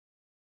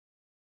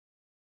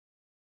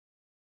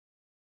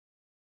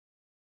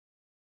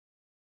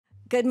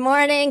Good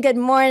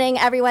morning,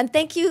 everyone.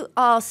 Thank you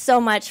all so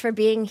much for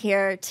being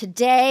here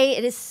today.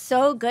 It is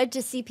so good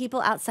to see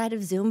people outside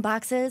of Zoom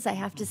boxes, I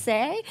have to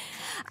say.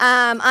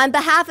 On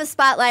behalf of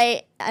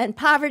Spotlight on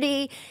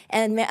Poverty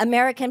and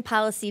American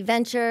Policy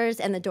Ventures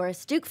and the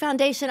Doris Duke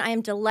Foundation, I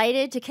am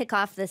delighted to kick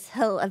off this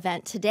Hill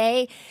event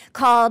today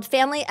called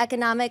Family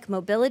Economic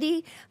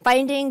Mobility,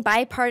 Finding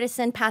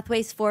Bipartisan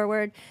Pathways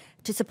Forward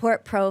to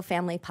Support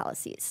Pro-Family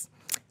Policies.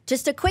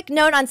 Just a quick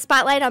note on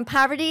Spotlight on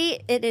Poverty.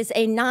 It is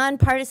a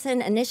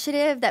nonpartisan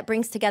initiative that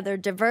brings together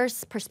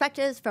diverse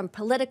perspectives from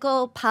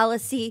political,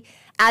 policy,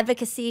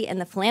 advocacy,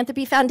 and the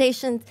philanthropy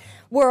foundation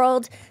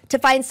world to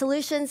find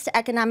solutions to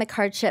economic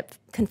hardship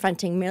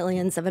confronting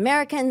millions of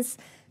Americans.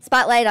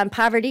 Spotlight on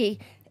Poverty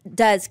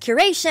does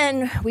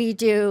curation. We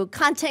do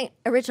content,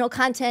 original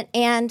content,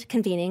 and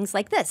convenings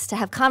like this to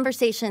have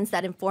conversations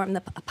that inform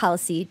the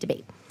policy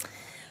debate.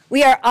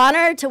 We are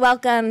honored to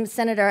welcome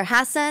Senator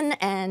Hassan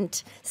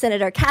and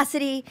Senator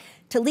Cassidy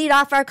to lead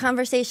off our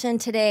conversation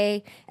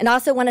today, and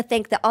also want to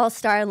thank the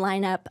all-star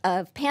lineup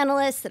of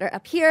panelists that are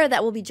up here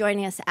that will be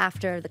joining us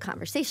after the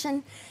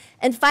conversation.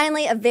 And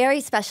finally, a very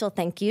special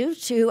thank you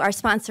to our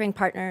sponsoring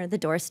partner, the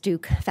Doris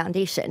Duke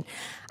Foundation.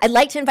 I'd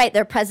like to invite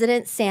their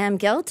president, Sam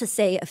Gill, to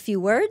say a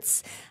few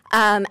words.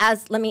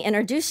 Let me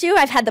introduce you.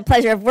 I've had the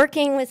pleasure of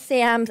working with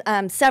Sam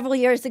several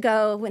years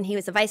ago when he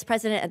was a vice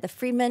president at the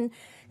Friedman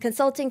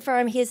Consulting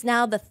firm. He is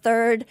now the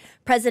third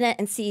president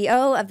and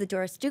CEO of the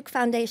Doris Duke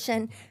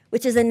Foundation,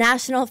 which is a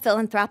national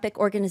philanthropic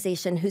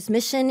organization whose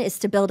mission is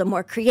to build a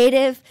more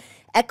creative,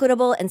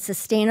 equitable, and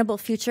sustainable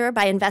future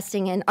by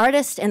investing in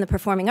artists and the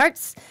performing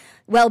arts,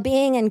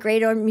 well-being and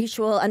greater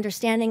mutual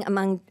understanding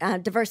among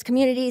diverse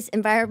communities,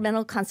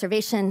 environmental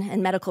conservation,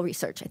 and medical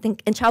research,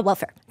 and child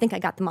welfare. I think I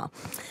got them all.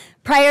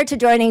 Prior to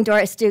joining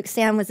Doris Duke,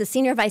 Sam was the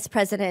Senior Vice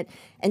President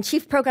and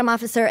Chief Program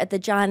Officer at the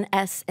John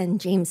S.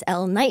 and James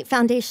L. Knight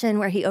Foundation,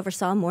 where he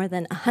oversaw more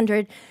than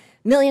 $100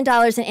 million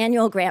in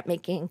annual grant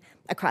making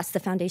across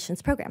the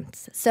foundation's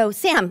programs. So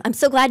Sam, I'm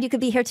so glad you could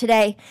be here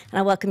today, and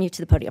I welcome you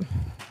to the podium.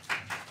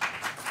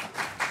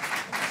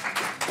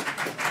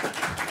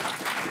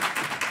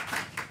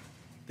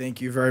 Thank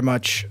you very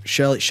much,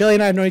 Shelley. Shelley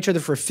and I have known each other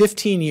for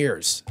 15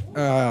 years,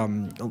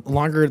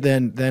 longer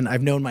than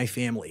I've known my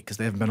family, because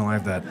they haven't been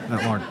alive that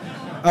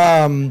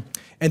long.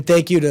 And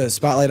thank you to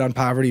Spotlight on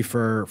Poverty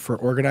for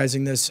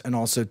organizing this, and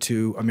also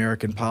to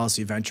American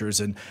Policy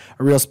Ventures. And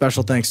a real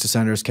special thanks to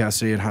Senators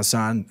Cassidy and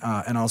Hassan,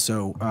 and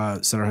also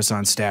Senator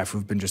Hassan's staff,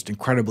 who've been just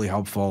incredibly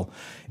helpful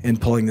in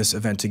pulling this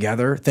event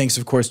together. Thanks,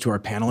 of course, to our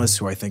panelists,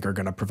 who I think are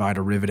going to provide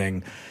a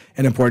riveting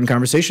and important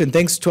conversation.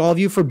 Thanks to all of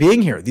you for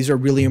being here. These are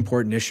really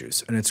important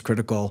issues, and it's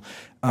critical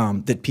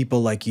that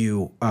people like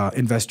you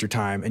invest your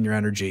time and your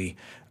energy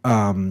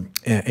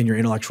and your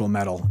intellectual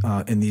mettle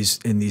in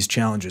these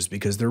challenges,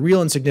 because they're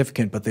real and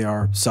significant, but they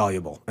are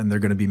soluble, and they're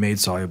going to be made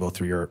soluble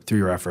through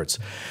your efforts.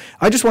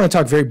 I just want to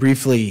talk very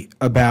briefly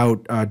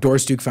about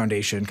Doris Duke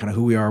Foundation, kind of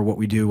who we are, what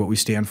we do, what we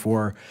stand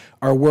for,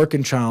 our work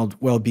in child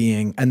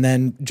well-being, and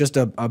then just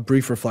a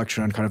brief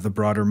reflection on kind of the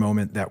broader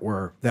moment that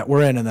we're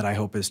in, and that I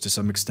hope is to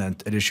some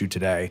extent at issue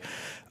today.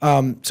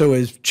 So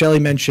as Shelley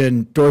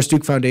mentioned, Doris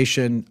Duke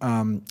Foundation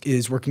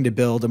is working to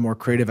build a more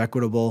creative,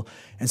 equitable,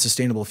 and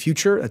sustainable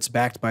future that's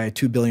backed by a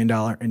 $2 billion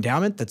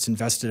endowment that's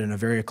invested in a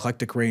very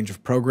eclectic range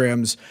of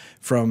programs,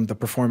 from the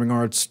performing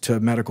arts to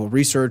medical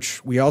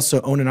research. We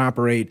also own and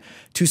operate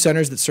 2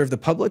 centers that serve the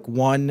public.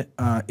 One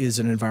is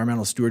an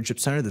environmental stewardship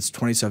center that's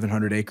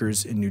 2,700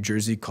 acres in New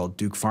Jersey called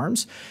Duke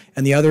Farms.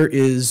 And the other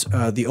is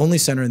the only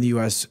center in the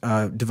U.S.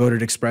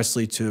 Devoted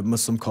expressly to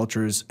Muslim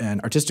cultures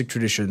and artistic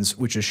traditions,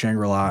 which is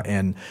Shangri-La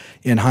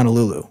in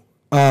Honolulu.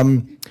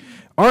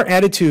 Our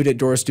attitude at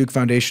Doris Duke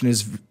Foundation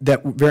is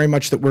that very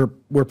much that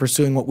we're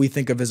pursuing what we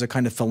think of as a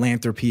kind of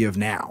philanthropy of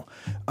now.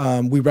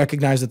 We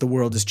recognize that the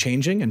world is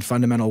changing in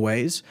fundamental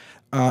ways,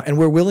 and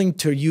we're willing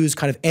to use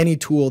kind of any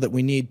tool that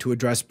we need to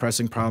address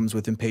pressing problems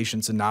with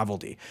impatience and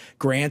novelty.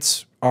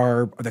 Grants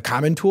are the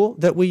common tool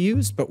that we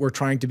use, but we're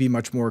trying to be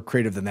much more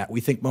creative than that.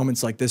 We think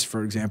moments like this,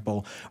 for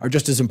example, are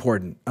just as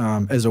important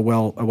as a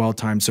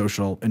well-timed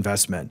social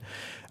investment.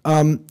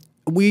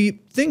 We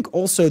think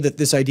also that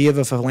this idea of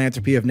a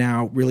philanthropy of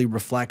now really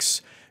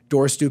reflects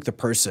Doris Duke, the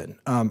person.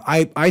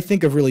 I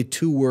think of really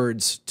 2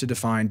 words to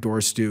define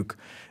Doris Duke.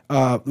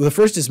 The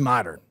first is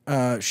modern.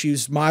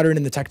 She's modern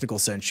in the technical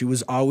sense. She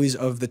was always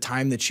of the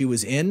time that she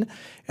was in,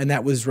 and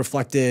that was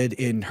reflected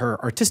in her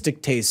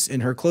artistic tastes,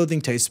 in her clothing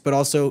tastes, but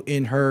also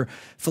in her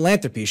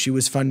philanthropy. She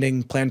was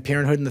funding Planned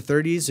Parenthood in the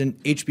 30s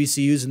and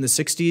HBCUs in the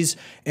 60s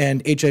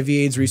and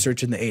HIV/AIDS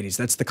research in the 80s.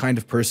 That's the kind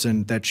of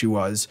person that she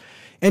was.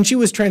 And she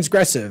was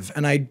transgressive,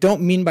 and I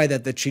don't mean by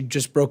that she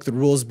just broke the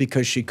rules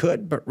because she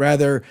could, but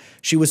rather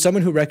she was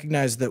someone who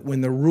recognized that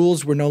when the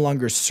rules were no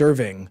longer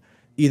serving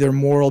either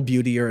moral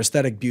beauty or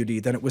aesthetic beauty,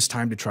 then it was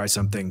time to try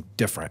something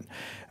different.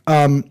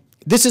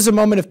 This is a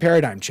moment of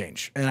paradigm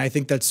change, and I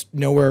think that's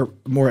nowhere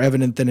more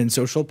evident than in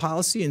social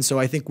policy, and so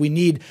I think we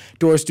need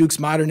Doris Duke's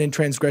modern and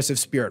transgressive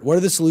spirit. What are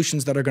the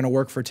solutions that are going to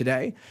work for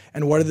today,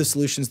 and what are the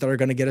solutions that are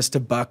going to get us to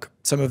buck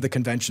some of the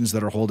conventions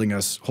that are holding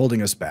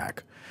us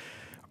back?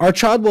 Our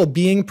child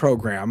well-being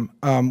program,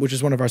 which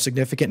is one of our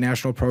significant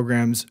national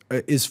programs,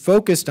 is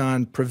focused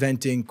on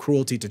preventing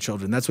cruelty to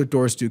children. That's what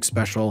Doris Duke's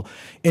special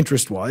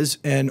interest was,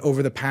 and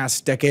over the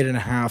past decade and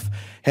a half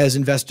has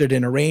invested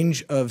in a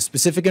range of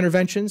specific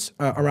interventions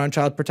around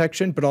child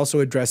protection, but also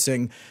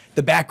addressing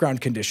the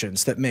background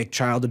conditions that make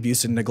child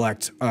abuse and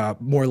neglect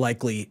more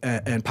likely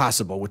and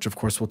possible, which of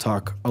course we'll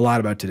talk a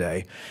lot about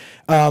today.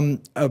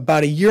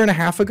 About a year and a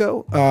half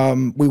ago,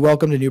 we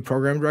welcomed a new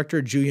program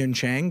director, Ju-Yun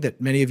Chang,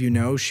 that many of you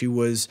know. She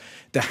was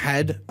the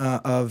head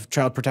of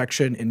child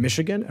protection in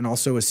Michigan and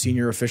also a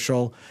senior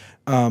official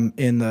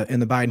in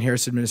the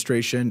Biden-Harris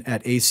administration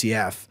at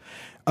ACF.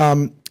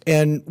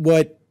 And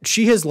what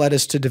she has led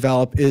us to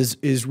develop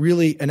is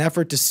really an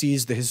effort to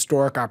seize the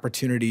historic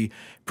opportunity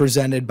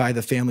presented by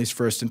the Families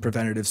First and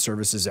Preventative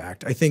Services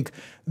Act. I think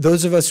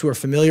those of us who are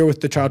familiar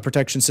with the child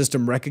protection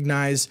system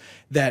recognize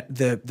that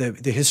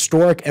the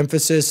historic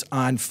emphasis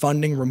on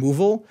funding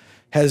removal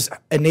has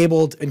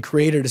enabled and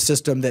created a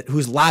system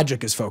whose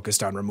logic is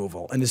focused on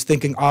removal and is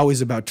thinking always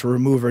about to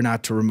remove or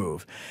not to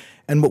remove.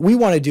 And what we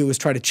want to do is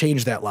try to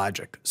change that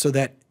logic so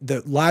that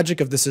the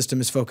logic of the system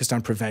is focused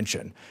on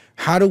prevention.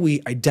 How do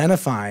we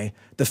identify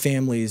the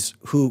families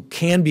who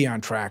can be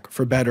on track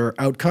for better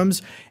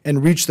outcomes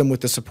and reach them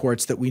with the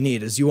supports that we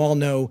need? As you all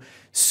know,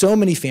 so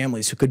many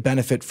families who could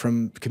benefit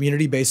from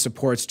community-based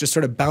supports just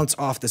sort of bounce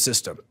off the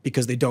system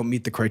because they don't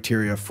meet the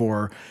criteria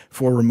for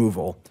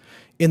removal.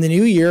 In the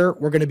new year,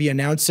 we're going to be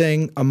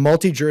announcing a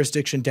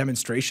multi-jurisdiction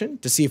demonstration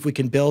to see if we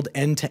can build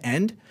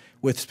end-to-end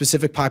with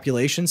specific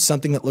populations,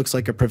 something that looks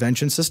like a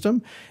prevention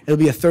system. It'll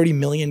be a $30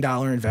 million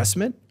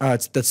investment.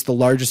 That's the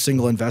largest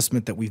single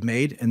investment that we've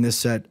made in this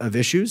set of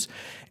issues.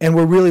 And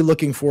we're really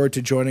looking forward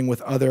to joining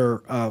with other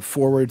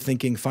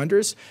forward-thinking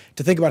funders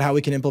to think about how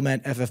we can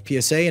implement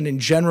FFPSA and in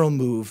general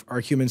move our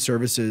human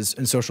services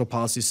and social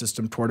policy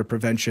system toward a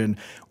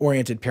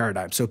prevention-oriented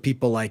paradigm. So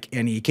people like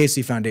Indi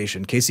Casey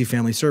Foundation, Casey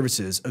Family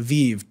Services,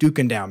 Aviv, Duke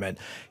Endowment,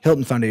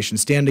 Hilton Foundation,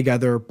 Stand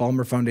Together,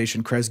 Ballmer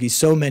Foundation, Kresge,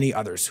 so many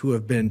others who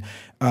have been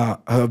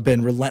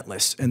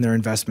relentless in their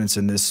investments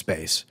in this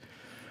space.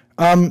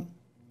 Let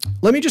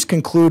me just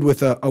conclude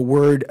with a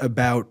word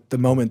about the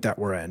moment that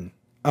we're in.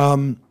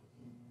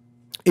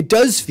 It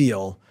does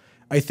feel,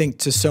 I think,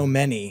 to so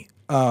many,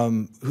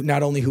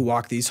 not only who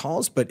walk these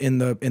halls, but in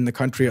the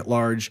country at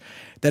large,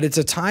 that it's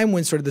a time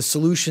when sort of the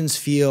solutions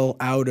feel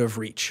out of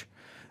reach.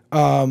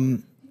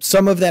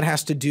 Some of that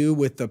has to do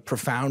with the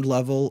profound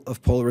level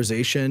of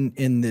polarization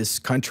in this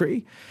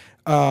country.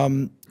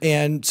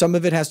 And some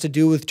of it has to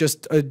do with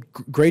just a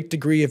great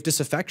degree of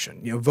disaffection.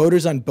 You know,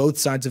 voters on both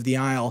sides of the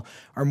aisle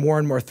are more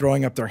and more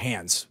throwing up their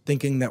hands,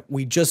 thinking that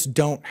we just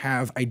don't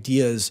have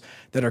ideas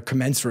that are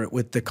commensurate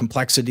with the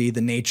complexity, the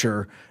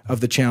nature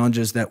of the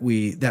challenges that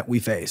we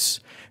face.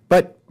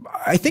 But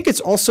I think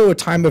it's also a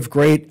time of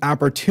great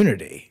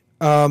opportunity.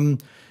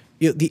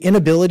 The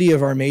inability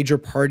of our major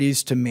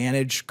parties to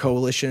manage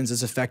coalitions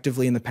as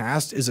effectively in the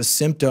past is a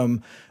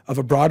symptom of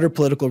a broader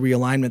political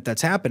realignment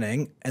that's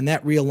happening, and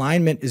that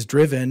realignment is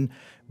driven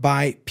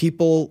by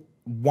people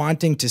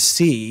wanting to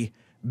see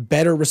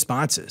better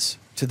responses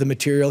to the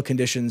material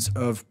conditions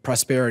of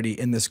prosperity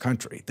in this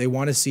country. They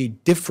want to see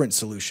different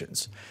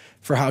solutions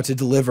for how to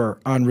deliver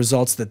on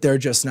results that they're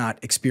just not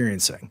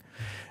experiencing.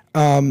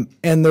 And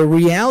the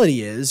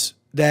reality is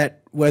that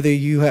whether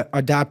you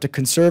adopt a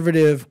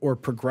conservative or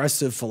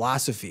progressive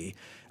philosophy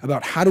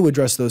about how to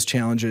address those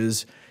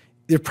challenges,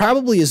 there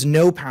probably is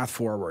no path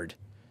forward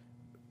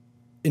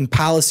in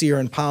policy or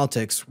in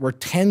politics where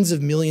tens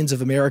of millions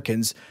of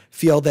Americans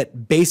feel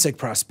that basic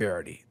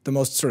prosperity, the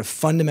most sort of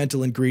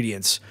fundamental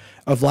ingredients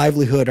of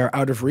livelihood, are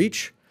out of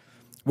reach,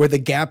 where the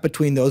gap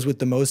between those with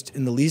the most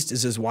and the least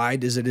is as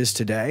wide as it is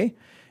today,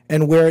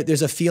 and where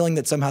there's a feeling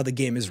that somehow the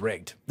game is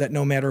rigged, that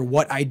no matter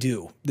what I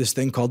do, this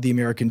thing called the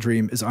American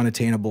dream is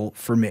unattainable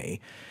for me.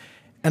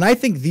 And I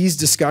think these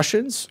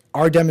discussions,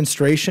 our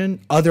demonstration,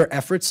 other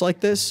efforts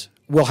like this,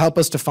 will help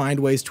us to find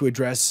ways to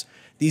address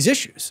these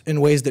issues in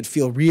ways that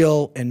feel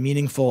real and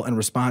meaningful and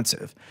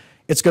responsive.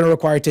 It's going to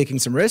require taking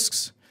some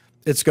risks.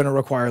 It's going to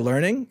require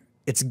learning.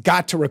 It's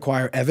got to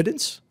require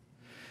evidence.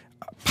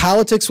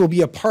 Politics will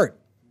be a part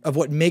of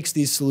what makes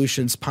these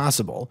solutions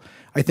possible.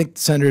 I think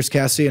Senators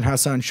Cassidy and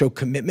Hassan show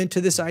commitment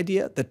to this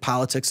idea that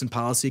politics and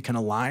policy can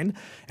align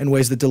in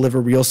ways that deliver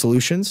real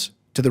solutions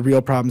to the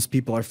real problems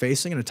people are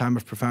facing in a time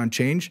of profound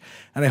change.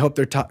 And I hope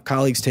their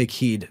colleagues take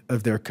heed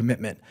of their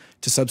commitment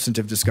to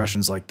substantive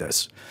discussions like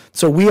this.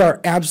 So we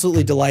are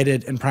absolutely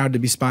delighted and proud to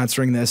be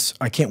sponsoring this.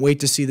 I can't wait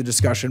to see the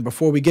discussion.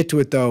 Before we get to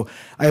it, though,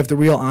 I have the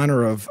real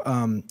honor of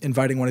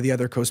inviting one of the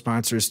other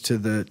co-sponsors to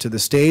the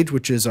stage,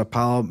 which is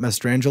Paolo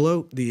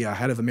Mastrangelo, the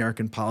head of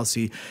American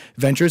Policy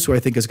Ventures, who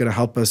I think is going to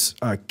help us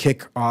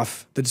kick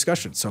off the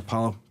discussion. So,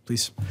 Paolo,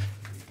 please.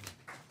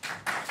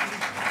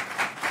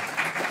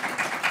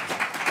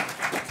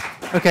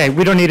 Okay,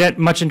 we don't need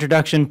much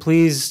introduction.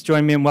 Please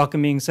join me in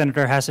welcoming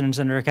Senator Hassan and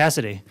Senator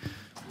Cassidy.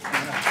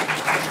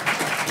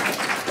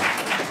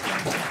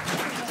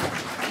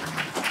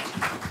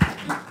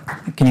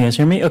 Can you guys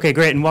hear me? Okay,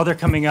 great. And while they're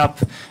coming up,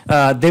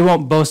 they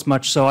won't boast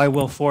much, so I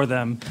will for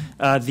them.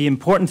 The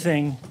important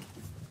thing,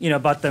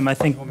 about them, I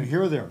think. Want me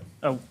here or there?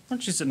 Oh, why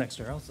don't you sit next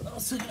to her? I'll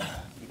sit.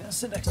 You guys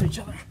sit next to each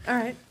other. All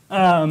right.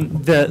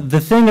 The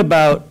thing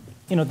about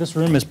this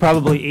room is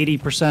probably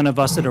 80% of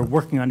us that are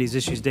working on these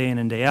issues day in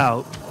and day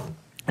out,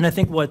 and I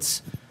think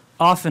what's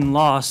often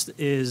lost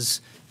is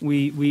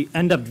we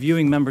end up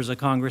viewing members of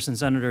Congress and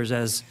senators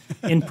as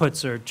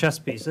inputs or chess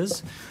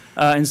pieces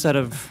instead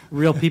of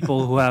real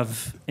people who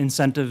have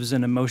incentives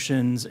and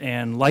emotions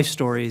and life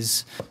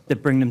stories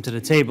that bring them to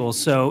the table.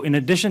 So in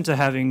addition to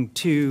having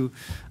two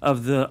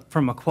of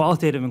from a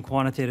qualitative and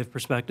quantitative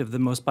perspective, the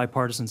most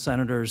bipartisan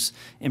senators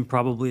in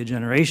probably a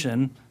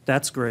generation,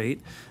 that's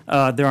great.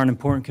 There are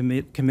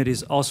important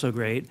committees, also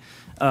great.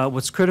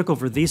 What's critical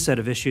for these set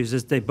of issues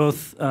is they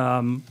both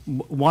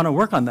want to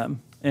work on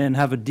them and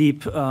have a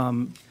deep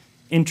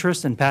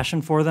interest and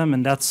passion for them,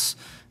 and that's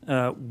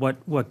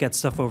what gets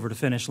stuff over the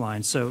finish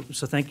line. So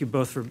thank you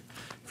both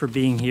for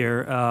being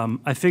here.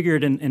 I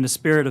figured in the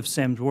spirit of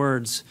Sam's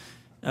words,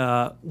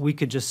 we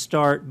could just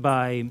start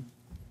by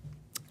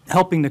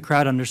helping the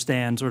crowd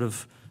understand sort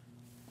of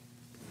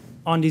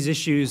on these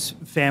issues,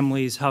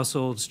 families,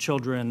 households,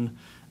 children,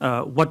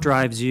 what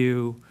drives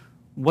you,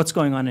 what's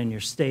going on in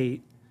your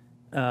state,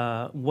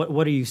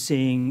 what are you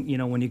seeing,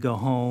 when you go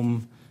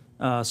home.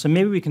 So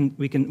maybe we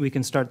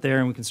can start there,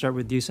 and we can start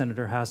with you,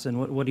 Senator Hassan.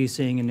 What are you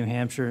seeing in New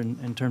Hampshire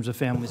in terms of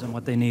families and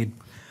what they need?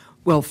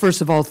 Well,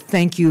 first of all,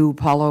 thank you,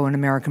 Paulo and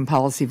American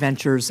Policy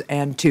Ventures,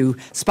 and to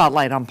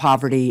Spotlight on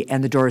Poverty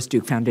and the Doris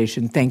Duke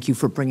Foundation. Thank you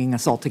for bringing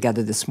us all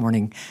together this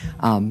morning.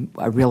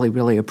 I really,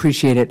 really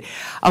appreciate it.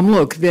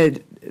 Look,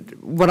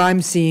 what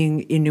I'm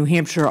seeing in New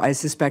Hampshire, I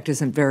suspect,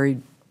 isn't very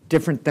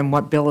different than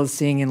what Bill is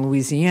seeing in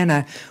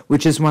Louisiana,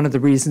 which is one of the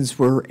reasons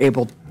we're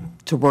able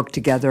to work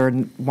together,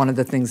 and one of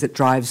the things that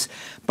drives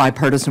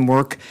bipartisan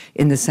work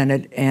in the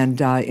Senate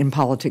and in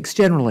politics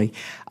generally.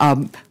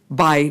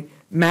 By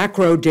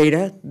macro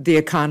data, the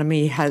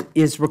economy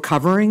is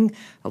recovering,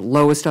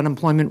 lowest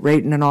unemployment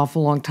rate in an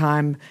awful long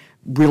time,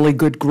 really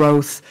good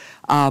growth,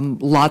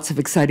 lots of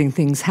exciting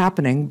things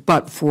happening.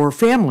 But for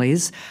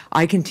families,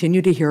 I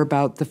continue to hear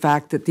about the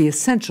fact that the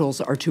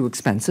essentials are too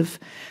expensive,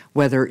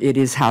 whether it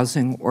is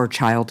housing or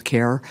child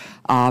care,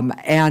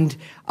 and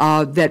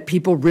that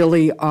people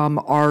really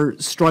are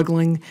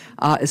struggling,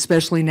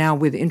 especially now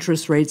with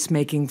interest rates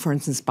making, for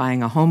instance,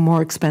 buying a home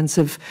more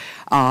expensive,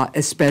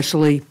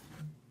 especially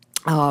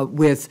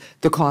with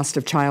the cost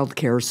of child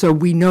care. So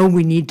we know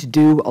we need to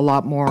do a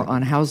lot more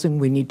on housing.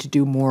 We need to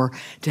do more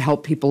to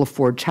help people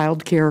afford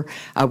child care.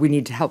 We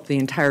need to help the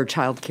entire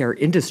child care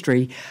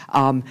industry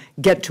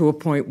get to a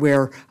point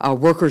where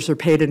workers are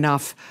paid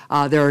enough,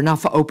 there are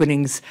enough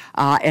openings,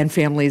 and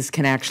families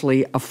can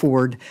actually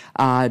afford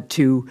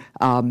to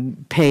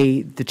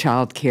pay the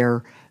child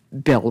care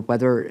bill,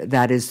 whether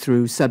that is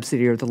through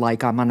subsidy or the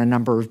like. I'm on a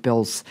number of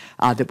bills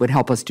that would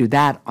help us do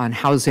that. On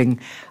housing,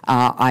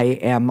 I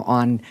am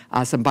on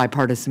some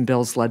bipartisan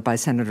bills led by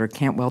Senator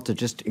Cantwell to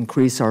just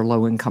increase our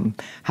low-income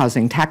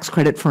housing tax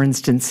credit, for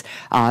instance,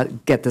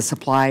 get the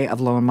supply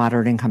of low and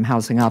moderate income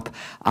housing up.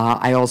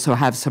 I also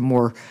have some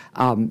more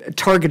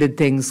targeted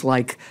things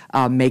like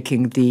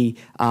making the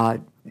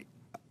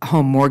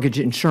home mortgage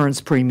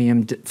insurance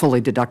premium fully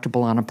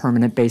deductible on a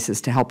permanent basis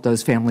to help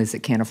those families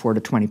that can't afford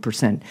a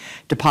 20%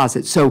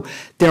 deposit. So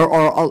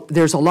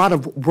there's a lot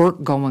of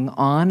work going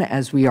on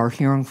as we are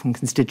hearing from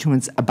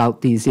constituents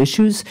about these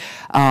issues.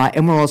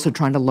 And we're also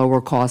trying to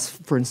lower costs.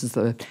 For instance,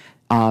 the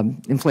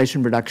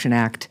Inflation Reduction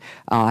Act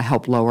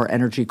help lower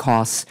energy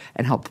costs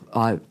and help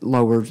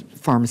lower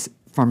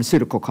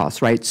pharmaceutical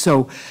costs, right?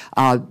 So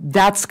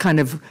that's kind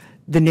of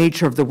the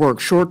nature of the work.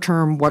 Short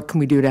term, what can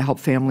we do to help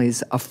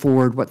families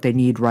afford what they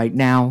need right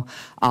now?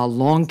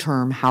 Long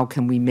term, how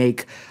can we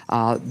make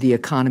the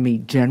economy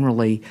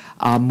generally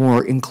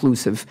more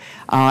inclusive?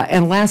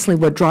 And lastly,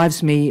 what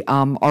drives me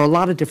are a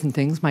lot of different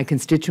things, my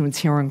constituents,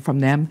 hearing from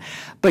them.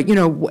 But,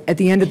 at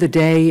the end of the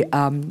day,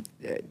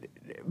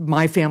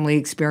 my family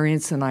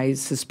experience, and I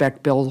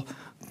suspect Bill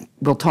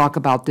will talk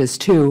about this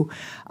too,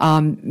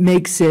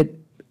 makes it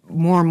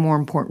more and more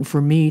important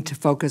for me to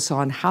focus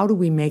on how do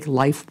we make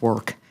life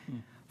work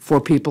for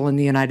people in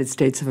the United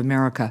States of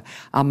America.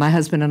 My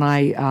husband and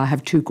I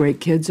have two great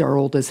kids. Our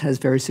oldest has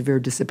very severe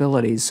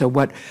disabilities. So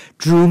what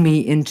drew me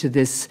into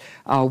this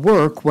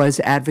work was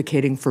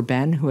advocating for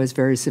Ben, who has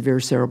very severe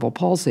cerebral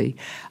palsy.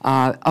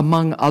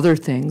 Among other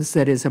things,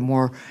 that is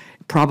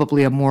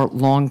probably a more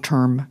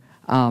long-term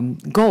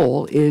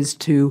goal, is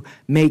to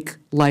make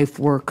life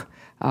work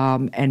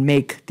and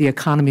make the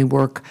economy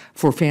work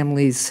for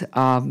families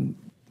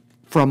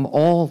from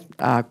all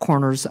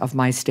corners of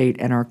my state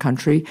and our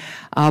country,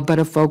 but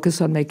a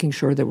focus on making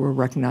sure that we're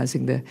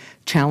recognizing the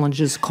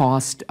challenges,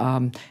 cost,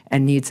 and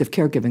needs of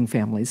caregiving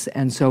families.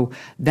 And so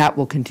that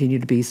will continue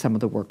to be some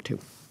of the work too.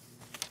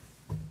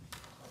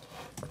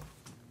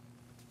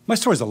 My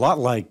story's a lot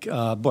like,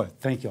 boy,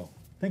 thank you all.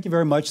 Thank you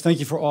very much. Thank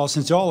you for all,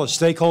 since y'all are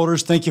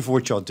stakeholders, thank you for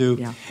what y'all do.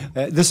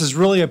 Yeah. This is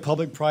really a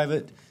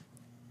public-private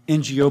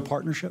NGO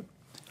partnership,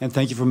 and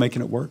thank you for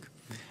making it work.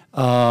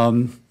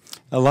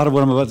 a lot of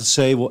what I'm about to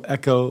say will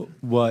echo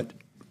what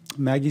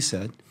Maggie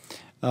said.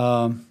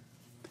 You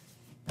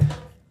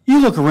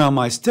look around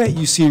my state,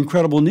 you see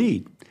incredible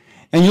need.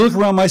 And you look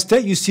around my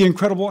state, you see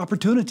incredible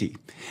opportunity.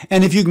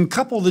 And if you can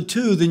couple the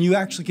two, then you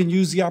actually can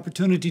use the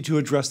opportunity to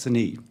address the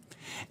need.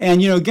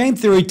 And, you know, game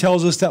theory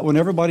tells us that when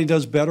everybody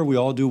does better, we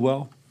all do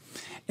well.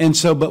 And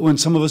so, but when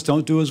some of us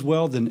don't do as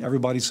well, then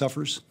everybody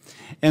suffers.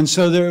 And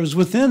so there's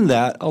within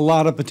that a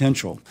lot of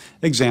potential.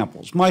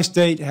 Examples. My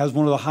state has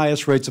one of the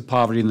highest rates of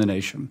poverty in the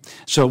nation.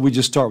 So we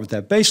just start with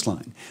that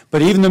baseline.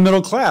 But even the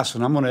middle class,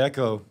 and I'm going to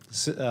echo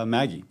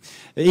Maggie,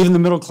 even the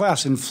middle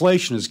class,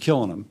 inflation is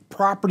killing them.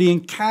 Property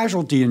and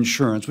casualty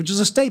insurance, which is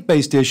a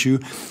state-based issue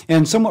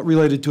and somewhat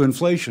related to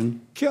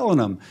inflation, killing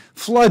them.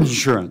 Flood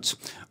insurance,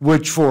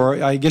 which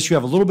for, I guess you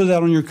have a little bit of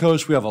that on your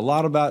coast. We have a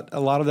lot of that.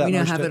 We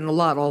now have it a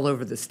lot all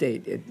over the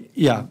state.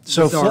 Yeah.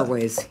 So bizarre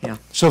ways. Yeah.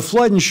 So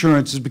flood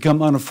insurance has become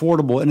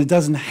unaffordable, and it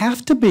doesn't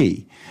have to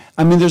be.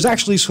 I mean, there's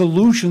actually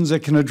solutions that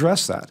can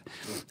address that.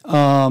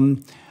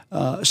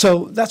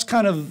 So that's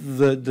kind of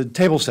the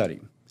table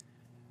setting.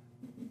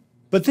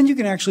 But then you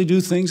can actually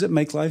do things that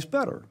make life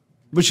better,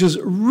 which is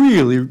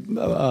really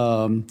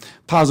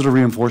positive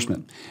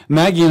reinforcement.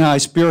 Maggie and I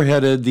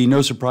spearheaded the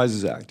No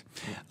Surprises Act.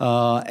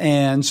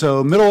 And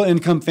so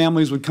middle-income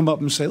families would come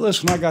up and say,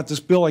 listen, I got this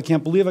bill. I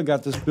can't believe I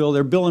got this bill.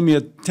 They're billing me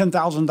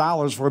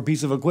 $10,000 for a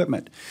piece of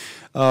equipment.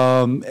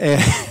 And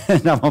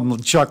I'm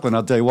chuckling.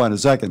 I'll tell you why in a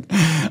second.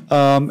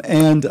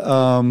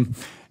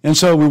 And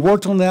so we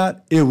worked on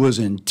that. It was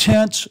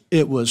intense.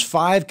 It was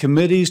 5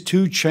 committees,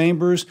 2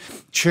 chambers,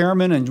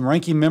 chairmen and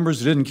ranking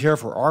members who didn't care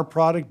for our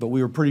product, but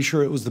we were pretty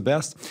sure it was the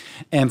best.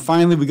 And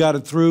finally, we got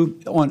it through.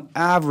 On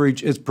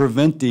average, it's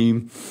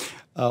preventing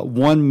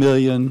 1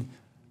 million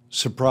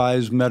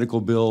surprise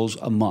medical bills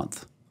a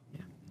month.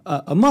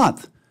 A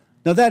month.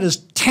 Now, that is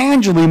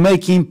tangibly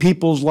making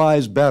people's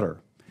lives better.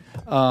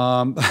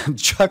 I'm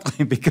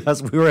chuckling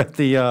because we were at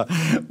the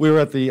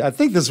I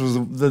think this was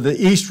the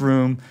East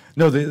Room,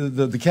 no,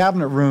 the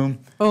cabinet room.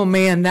 Oh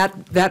man,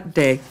 that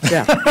day,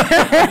 yeah.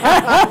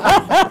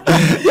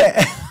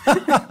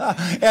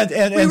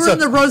 and we were in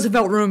the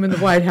Roosevelt Room in the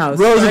White House.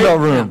 Roosevelt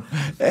right? Room,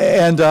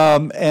 yeah.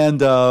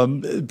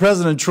 And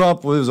President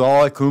Trump was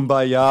all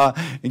kumbaya.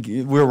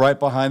 We were right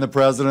behind the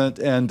president,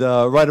 and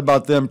right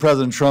about then,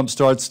 President Trump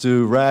starts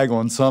to rag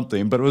on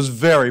something, but it was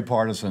very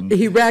partisan.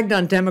 He ragged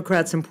on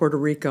Democrats in Puerto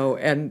Rico,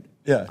 and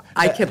yeah.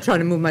 I kept trying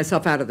to move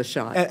myself out of the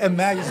shot. And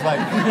Maggie's like,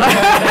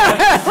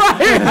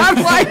 I'm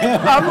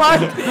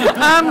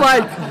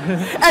like,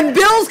 and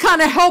Bill's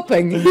kind of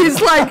helping.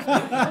 He's like,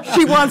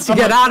 she wants to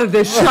get out of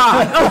this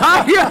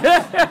shot.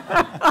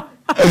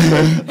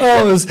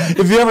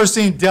 If you ever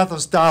seen Death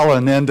of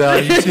Stalin, and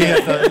you see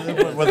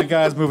it where the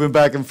guy's moving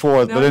back and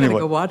forth. Now but I'm anyway,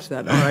 gonna go watch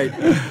that. All right.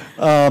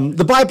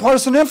 The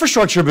bipartisan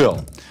infrastructure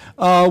bill,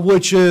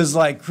 which is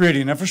like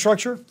creating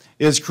infrastructure,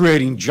 is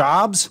creating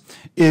jobs.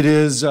 It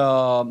is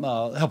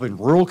helping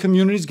rural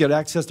communities get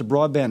access to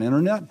broadband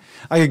internet.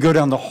 I could go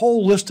down the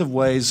whole list of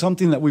ways,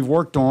 something that we've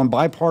worked on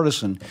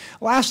bipartisan.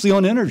 Lastly,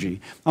 on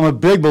energy. I'm a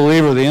big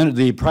believer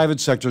the private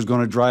sector is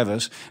going to drive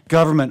us.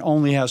 Government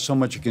only has so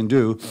much it can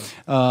do.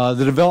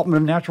 The development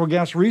of natural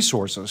gas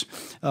resources.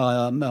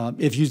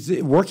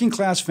 Working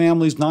class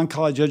families,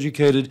 non-college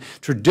educated,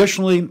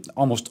 traditionally,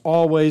 almost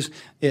always,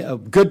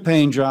 good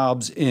paying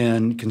jobs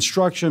in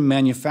construction,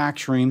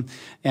 manufacturing,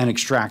 and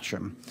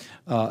extraction.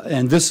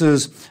 And this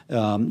is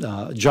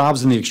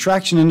jobs in the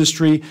extraction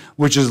industry,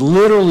 which is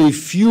literally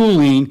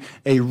fueling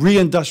a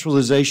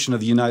reindustrialization of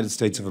the United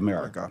States of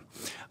America,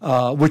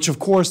 which of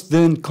course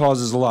then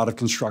causes a lot of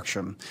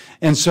construction.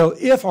 And so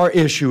if our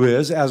issue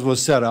is, as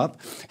was set up,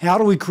 how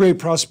do we create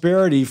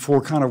prosperity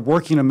for kind of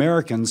working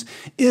Americans,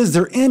 is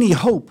there any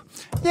hope?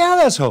 Yeah,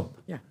 there's hope.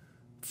 Yeah.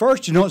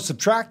 First, you don't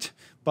subtract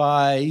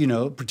by,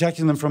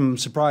 protecting them from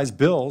surprise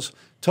bills,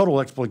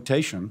 total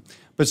exploitation.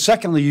 But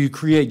secondly, you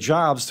create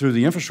jobs through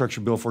the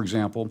infrastructure bill, for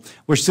example,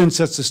 which then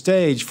sets the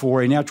stage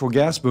for a natural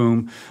gas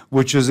boom,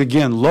 which is,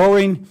 again,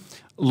 lowering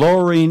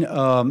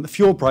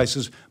fuel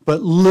prices,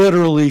 but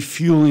literally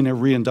fueling a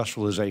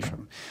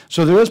reindustrialization.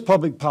 So there is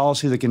public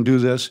policy that can do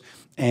this,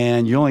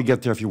 and you only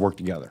get there if you work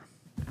together.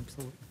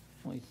 Absolutely.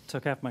 Well, you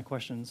took half my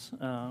questions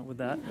with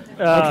that.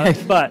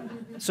 Okay. But,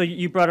 so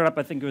you brought it up,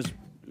 I think it was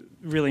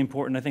really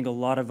important. I think a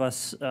lot of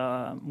us,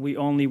 we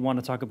only want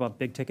to talk about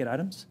big ticket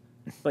items,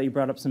 but you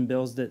brought up some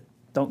bills that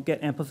don't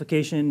get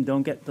amplification,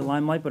 don't get the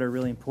limelight, but are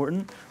really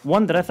important.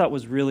 One that I thought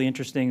was really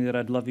interesting that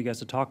I'd love you guys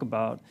to talk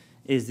about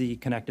is the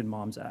Connected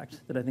Moms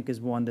Act, that I think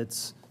is one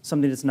that's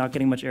something that's not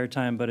getting much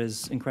airtime, but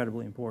is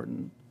incredibly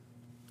important.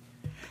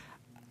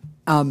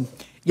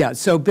 Yeah,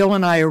 so Bill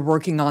and I are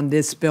working on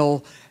this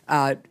bill.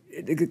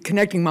 The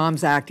Connecting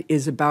Moms Act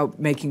is about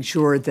making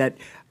sure that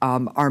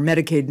our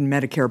Medicaid and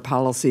Medicare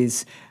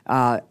policies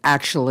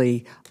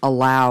actually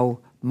allow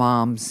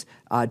moms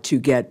to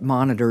get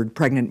monitored,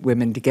 pregnant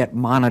women to get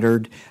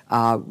monitored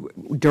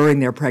during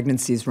their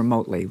pregnancies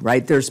remotely,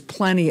 right? There's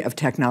plenty of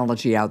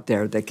technology out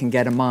there that can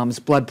get a mom's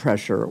blood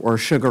pressure or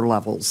sugar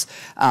levels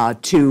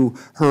to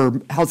her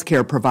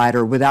healthcare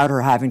provider without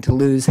her having to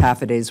lose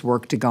half a day's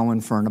work to go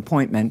in for an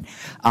appointment,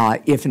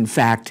 if in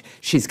fact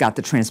she's got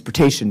the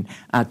transportation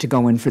to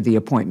go in for the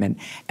appointment.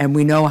 And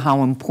we know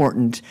how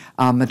important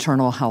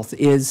maternal health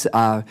is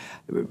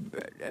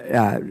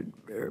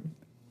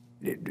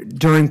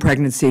during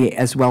pregnancy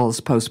as well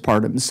as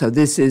postpartum. So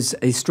this is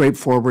a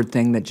straightforward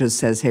thing that just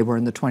says, hey, we're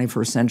in the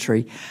 21st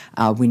century.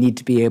 We need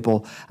to be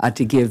able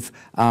to give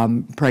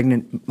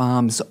pregnant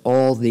moms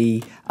all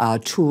the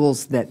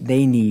tools that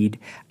they need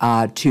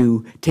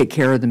to take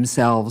care of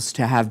themselves,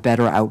 to have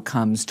better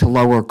outcomes, to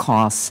lower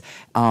costs,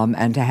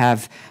 and to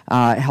have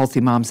healthy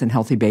moms and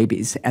healthy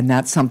babies. And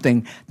that's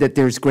something that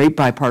there's great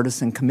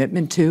bipartisan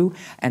commitment to,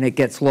 and it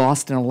gets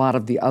lost in a lot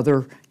of the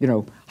other,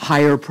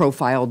 higher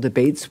profile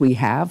debates we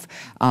have,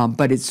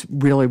 but it's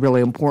really,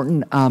 really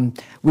important.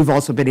 We've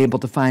also been able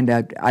to find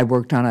out, I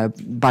worked on a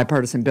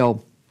bipartisan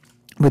bill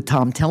with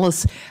Tom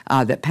Tillis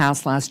that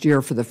passed last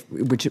year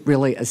which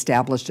really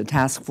established a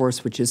task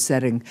force which is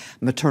setting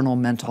maternal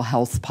mental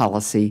health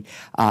policy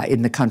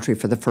in the country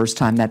for the first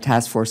time. That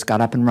task force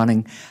got up and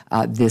running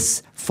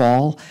this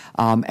fall,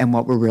 and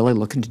what we're really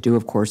looking to do,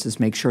 of course, is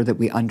make sure that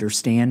we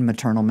understand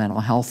maternal mental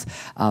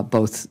health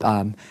both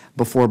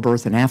before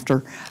birth and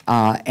after,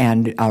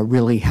 and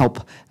really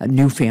help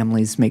new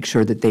families make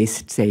sure that they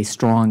stay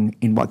strong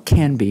in what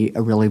can be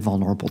a really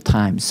vulnerable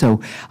time. So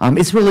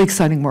it's really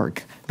exciting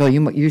work. Bill,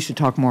 you should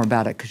talk more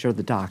about it because you're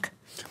the doc.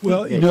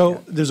 Well,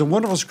 there's a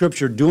wonderful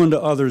scripture, do unto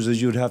others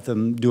as you'd have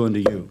them do unto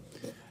you.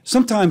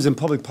 Sometimes in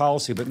public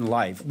policy, but in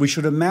life, we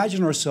should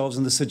imagine ourselves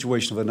in the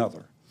situation of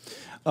another.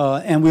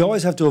 And we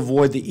always have to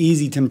avoid the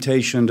easy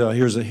temptation to,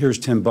 here's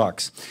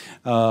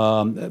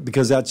 $10,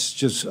 because that's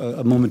just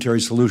a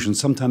momentary solution,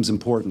 sometimes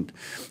important.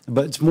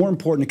 But it's more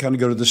important to kind of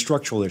go to the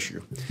structural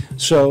issue.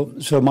 So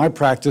my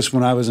practice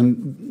when I was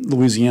in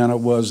Louisiana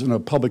was in a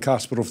public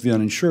hospital for the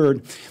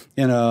uninsured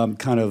in a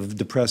kind of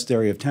depressed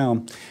area of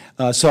town.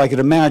 So I could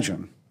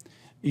imagine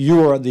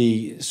you are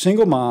the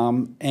single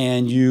mom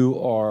and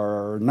you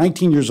are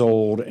 19 years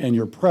old and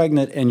you're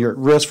pregnant and you're at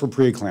risk for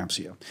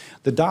preeclampsia.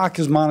 The doc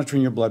is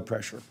monitoring your blood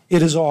pressure.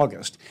 It is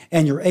August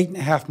and you're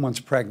 8.5 months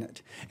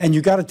pregnant and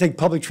you got to take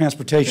public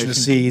transportation to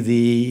see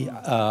the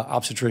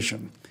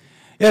obstetrician.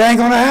 It ain't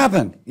going to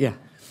happen. Yeah.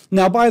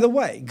 Now, by the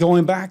way,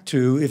 going back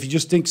to if you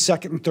just think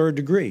second and third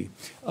degree,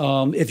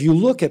 if you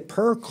look at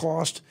per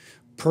cost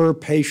per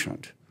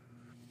patient,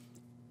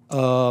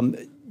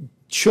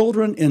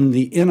 children in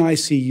the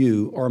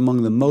NICU are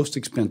among the most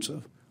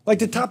expensive. Like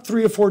the top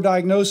 3 or 4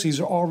 diagnoses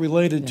are all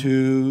related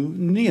to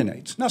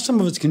neonates. Now,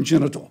 some of it's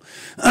congenital,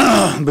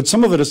 but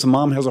some of it is the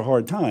mom has a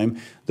hard time.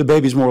 The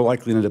baby's more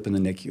likely to end up in the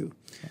NICU.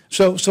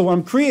 So what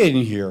I'm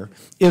creating here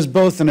is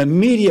both an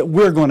immediate,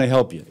 we're going to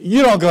help you.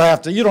 You don't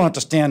have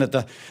to stand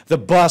at the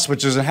bus,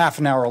 which is a half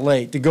an hour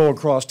late, to go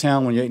across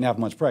town when you're 8.5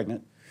 months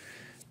pregnant,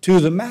 to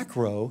the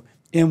macro,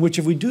 in which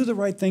if we do the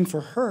right thing for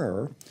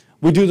her,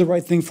 we do the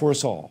right thing for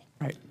us all.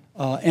 Right.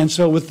 And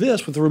so with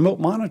the remote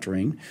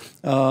monitoring,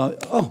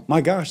 oh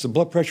my gosh, the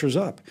blood pressure's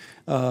up.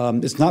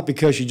 It's not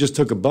because she just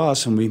took a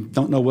bus and we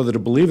don't know whether to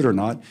believe it or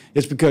not.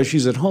 It's because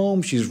she's at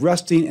home, she's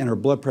resting, and her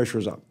blood pressure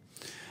is up.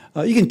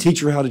 You can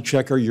teach her how to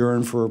check her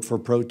urine for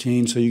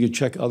protein, so you can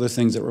check other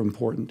things that were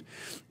important.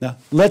 Now,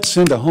 let's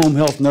send a home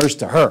health nurse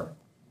to her.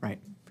 Right.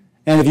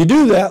 And if you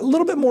do that, a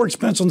little bit more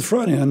expense on the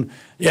front end,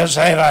 you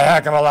save a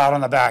heck of a lot on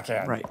the back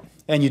end. Right.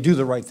 And you do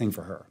the right thing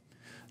for her.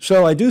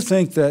 So I do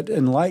think that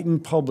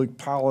enlightened public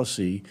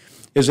policy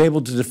is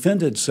able to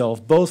defend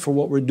itself both for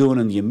what we're doing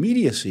in the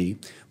immediacy,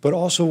 but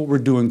also what we're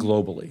doing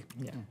globally.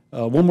 Yeah.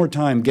 One more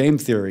time, game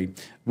theory,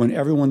 when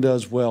everyone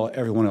does well,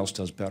 everyone else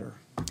does better.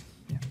 Yeah.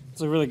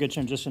 It's a really good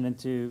transition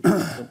into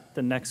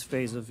the next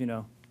phase of,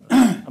 a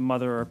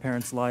mother or a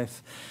parent's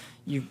life.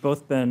 You've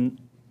both been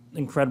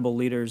incredible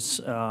leaders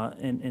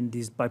in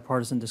these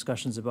bipartisan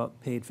discussions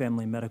about paid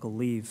family medical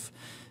leave.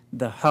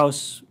 The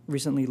House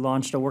recently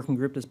launched a working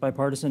group that's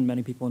bipartisan.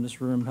 Many people in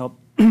this room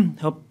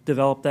helped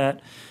develop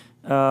that.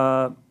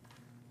 I'm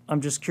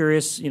just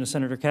curious,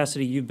 Senator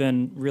Cassidy, you've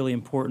been really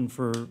important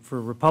for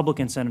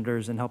Republican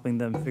senators in helping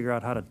them figure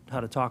out how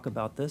to talk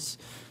about this.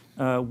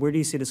 Where do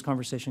you see this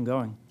conversation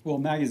going? Well,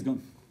 Maggie's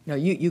going. No,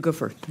 you go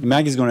first.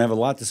 Maggie's going to have a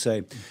lot to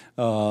say,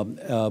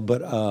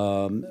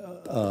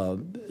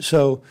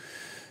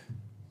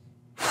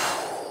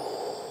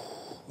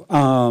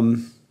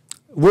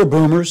 we're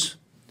boomers.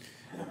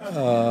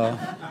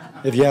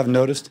 If you haven't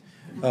noticed,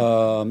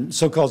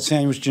 so-called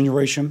sandwich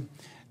generation.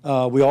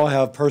 We all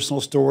have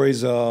personal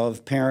stories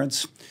of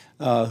parents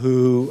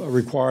who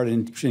required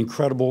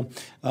incredible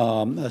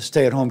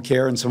stay-at-home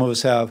care, and some of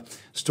us have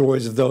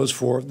stories of those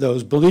for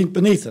those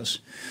beneath us.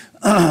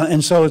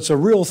 And so it's a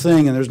real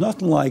thing, and there's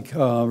nothing like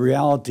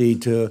reality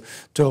to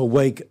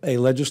wake a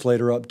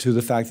legislator up to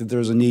the fact that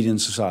there's a need in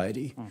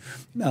society.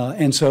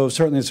 And so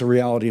certainly it's a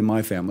reality in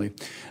my family.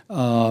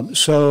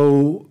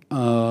 So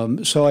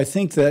I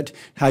think that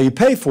how you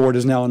pay for it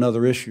is now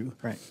another issue.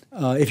 Right.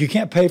 If you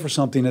can't pay for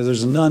something, as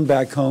there's a nun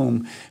back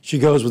home, she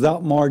goes,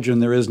 without margin,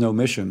 there is no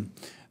mission.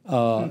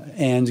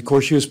 And of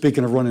course, she was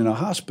speaking of running a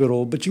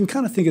hospital, but you can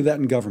kind of think of that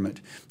in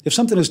government. If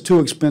something is too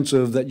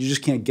expensive that you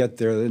just can't get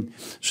there, then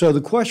so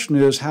the question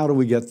is, how do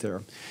we get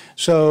there?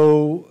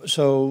 So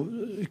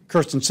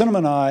Kirsten Sinema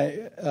and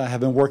I have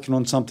been working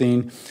on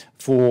something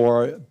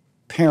for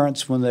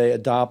parents when they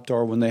adopt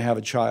or when they have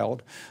a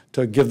child,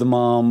 to give the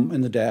mom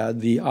and the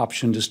dad the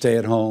option to stay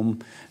at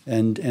home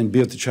and be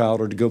with the child,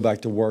 or to go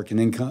back to work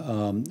and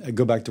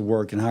go back to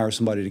work and hire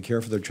somebody to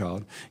care for their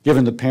child,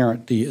 giving the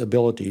parent the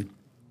ability.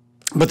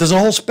 But there's a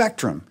whole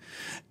spectrum.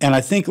 And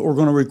I think what we're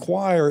going to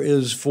require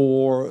is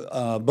for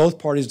both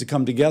parties to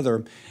come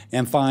together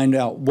and find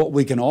out what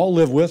we can all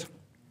live with,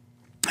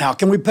 how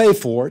can we pay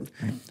for it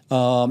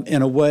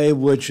in a way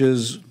which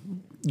is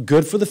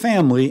good for the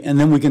family, and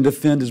then we can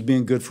defend as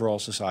being good for all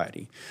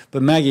society.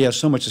 But Maggie has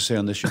so much to say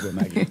on this. You go,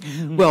 Maggie.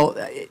 Well,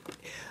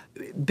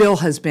 Bill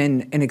has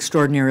been an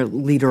extraordinary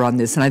leader on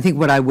this, and I think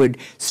what I would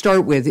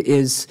start with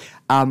is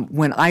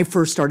when I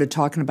first started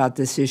talking about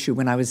this issue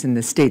when I was in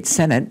the state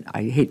Senate,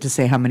 I hate to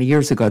say how many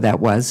years ago that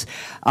was,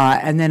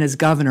 and then as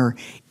governor,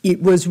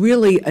 it was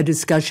really a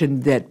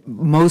discussion that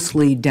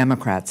mostly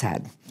Democrats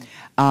had.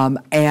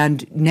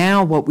 And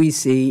now what we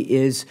see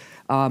is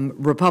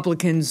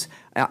Republicans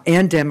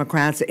and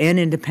Democrats and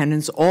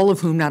independents, all of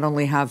whom not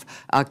only have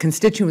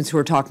constituents who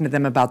are talking to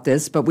them about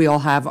this, but we all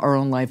have our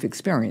own life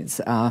experience.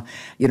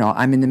 You know,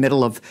 I'm in the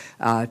middle of,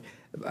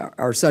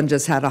 our son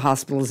just had a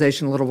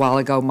hospitalization a little while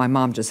ago. My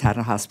mom just had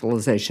a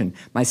hospitalization.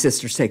 My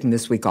sister's taking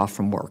this week off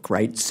from work,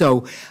 right?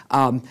 So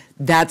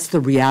that's the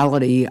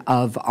reality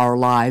of our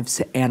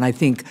lives, and I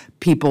think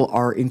people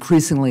are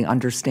increasingly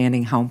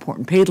understanding how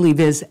important paid leave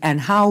is and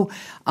how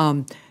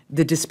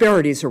the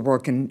disparities are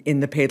working in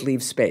the paid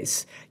leave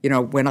space. You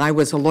know, when I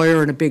was a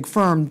lawyer in a big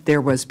firm,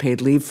 there was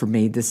paid leave for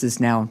me. This is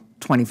now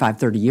 25,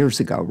 30 years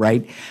ago,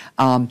 right?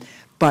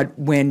 But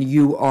when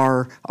you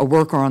are a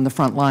worker on the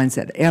front lines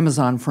at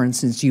Amazon, for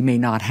instance, you may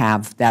not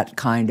have that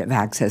kind of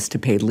access to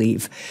paid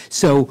leave.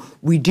 So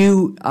we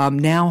do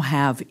now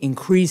have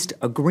increased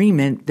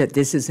agreement that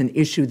this is an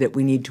issue that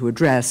we need to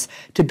address.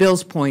 To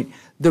Bill's point,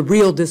 the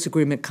real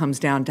disagreement comes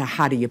down to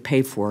how do you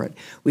pay for it.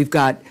 We've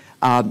got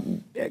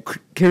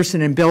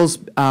Kirsten and Bill's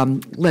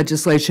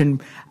legislation.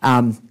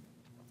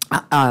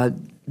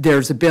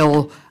 There's a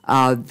bill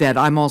that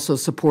I'm also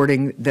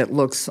supporting that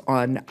looks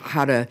on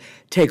how to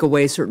take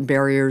away certain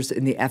barriers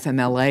in the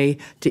FMLA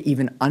to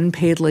even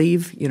unpaid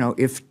leave. You know,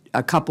 if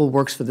a couple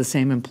works for the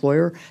same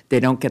employer, they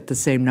don't get the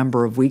same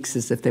number of weeks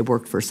as if they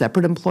worked for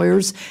separate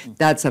employers.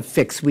 That's a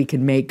fix we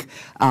can make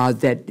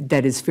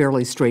that is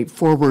fairly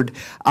straightforward.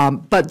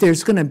 But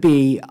there's going to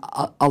be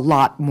a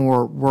lot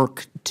more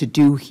work to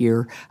do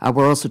here.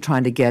 We're also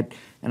trying to get,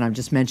 and I'm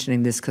just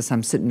mentioning this because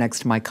I'm sitting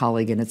next to my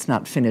colleague and it's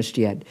not finished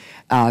yet.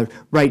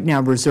 Right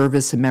now,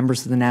 reservists and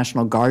members of the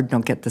National Guard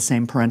don't get the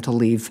same parental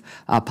leave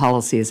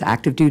policy as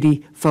active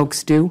duty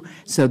folks do.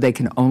 So they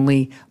can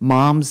only,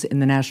 moms in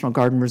the National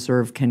Guard and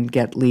Reserve can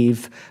get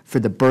leave for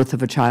the birth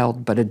of a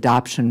child, but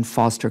adoption,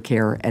 foster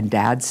care, and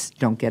dads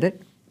don't get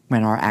it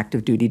when our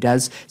active duty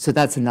does. So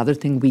that's another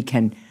thing we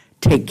can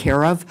take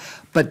care of.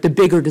 But the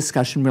bigger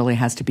discussion really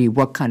has to be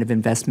what kind of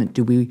investment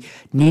do we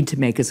need to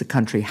make as a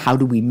country? How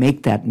do we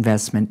make that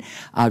investment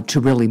to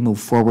really move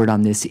forward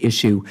on this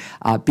issue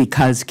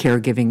because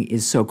caregiving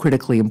is so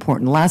critically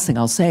important. The last thing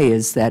I'll say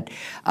is that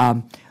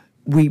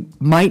we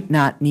might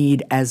not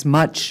need as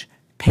much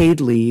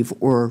paid leave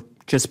or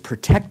just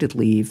protected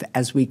leave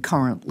as we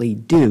currently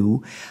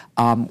do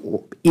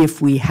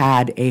if we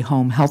had a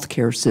home health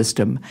care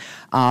system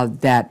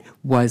that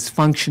was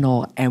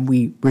functional and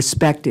we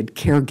respected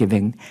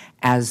caregiving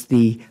as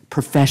the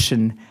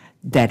profession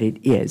that it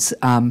is.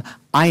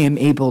 I am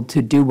able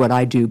to do what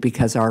I do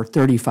because our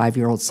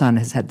 35-year-old son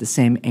has had the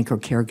same anchor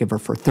caregiver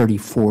for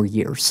 34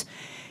 years.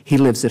 He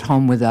lives at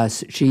home with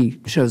us. She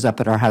shows up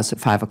at our house at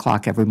 5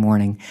 o'clock every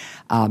morning,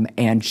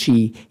 and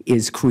she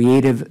is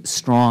creative,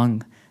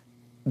 strong,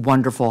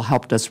 wonderful,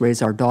 helped us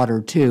raise our daughter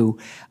too.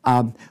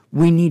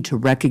 We need to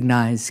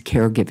recognize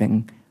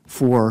caregiving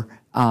for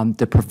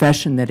the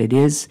profession that it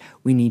is.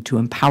 We need to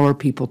empower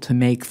people to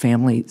make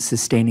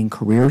family-sustaining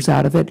careers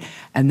out of it,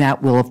 and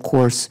that will, of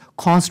course,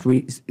 cost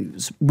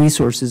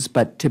resources.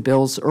 But to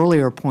Bill's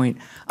earlier point,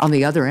 on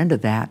the other end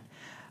of that,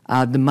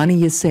 the money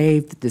you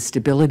save, the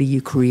stability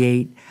you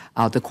create,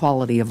 the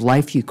quality of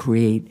life you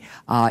create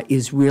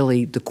is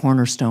really the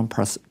cornerstone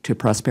to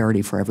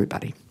prosperity for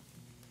everybody.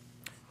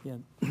 Yeah,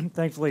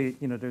 thankfully,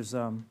 you know, there's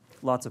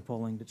lots of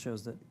polling that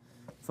shows that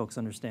folks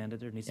understand it.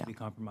 There needs to be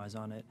compromise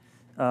on it.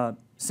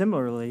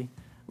 Similarly,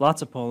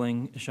 lots of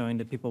polling showing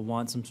that people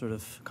want some sort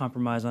of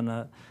compromise on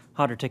a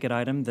hotter ticket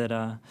item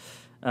that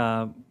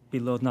be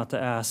loath not to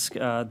ask.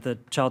 The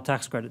child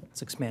tax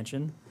credit's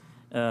expansion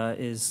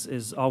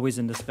is always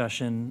in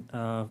discussion,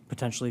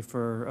 potentially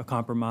for a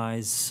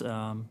compromise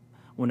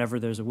whenever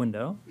there's a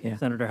window. Yeah.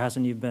 Senator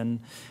Hassan, you've been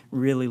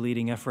really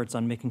leading efforts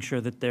on making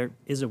sure that there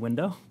is a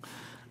window,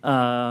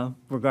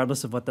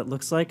 regardless of what that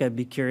looks like. I'd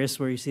be curious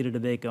where you see the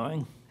debate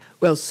going.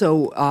 Well,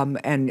 so,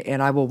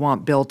 and I will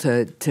want Bill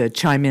to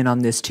chime in on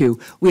this too.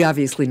 We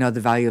obviously know the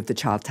value of the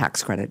child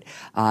tax credit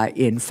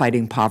in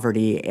fighting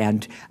poverty,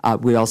 and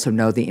we also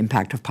know the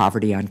impact of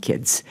poverty on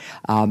kids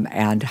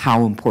and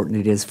how important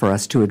it is for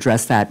us to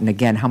address that, and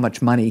again, how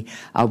much money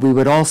we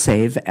would all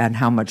save and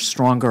how much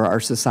stronger our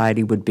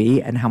society would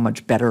be and how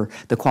much better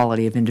the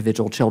quality of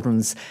individual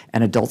children's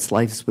and adults'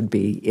 lives would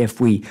be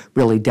if we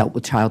really dealt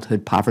with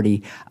childhood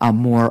poverty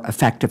more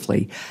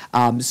effectively.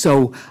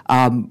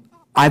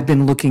 I've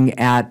been looking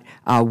at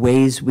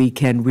ways we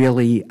can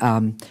really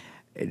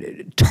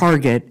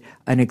target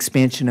an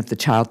expansion of the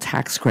child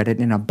tax credit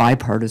in a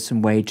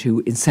bipartisan way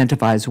to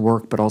incentivize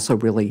work, but also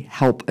really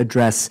help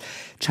address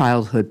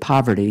childhood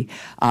poverty.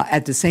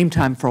 At the same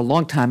time, for a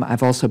long time,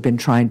 I've also been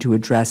trying to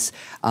address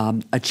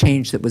a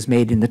change that was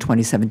made in the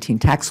 2017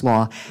 tax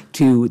law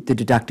to the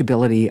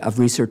deductibility of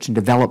research and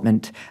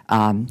development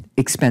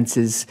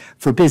expenses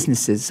for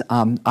businesses.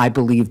 I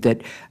believe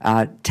that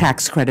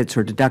tax credits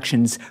or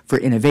deductions for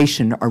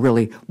innovation are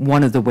really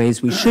one of the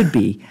ways we should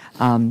be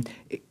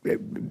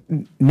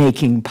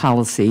making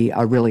policy,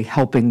 really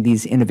helping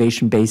these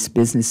innovation-based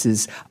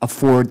businesses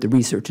afford the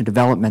research and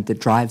development that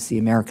drives the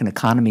American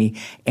economy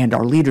and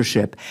our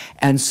leadership.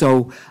 And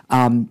so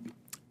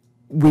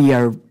we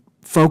are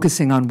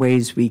focusing on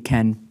ways we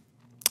can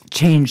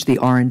change the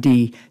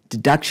R&D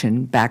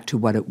deduction back to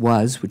what it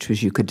was, which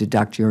was you could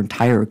deduct your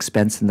entire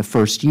expense in the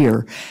first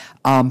year.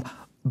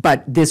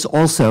 But this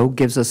also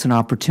gives us an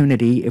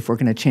opportunity, if we're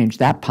going to change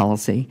that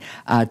policy,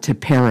 to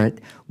pair it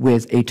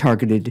with a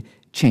targeted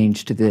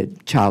change to the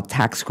child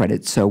tax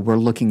credit. So we're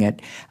looking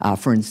at,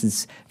 for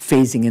instance,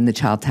 phasing in the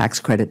child tax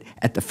credit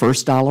at the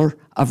first dollar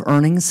of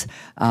earnings,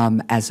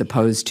 as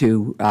opposed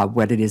to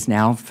what it is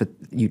now.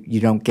 You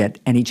don't get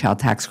any child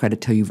tax credit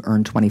till you've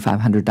earned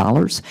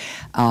 $2,500.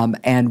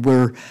 And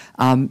we're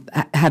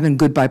having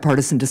good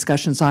bipartisan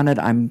discussions on it.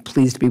 I'm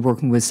pleased to be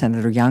working with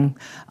Senator Young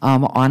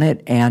on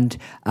it, and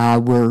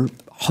we're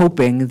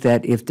hoping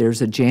that if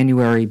there's a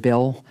January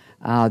bill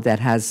that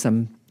has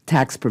some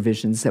tax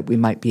provisions that we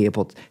might be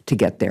able to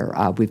get there.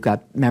 We've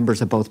got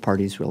members of both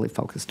parties really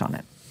focused on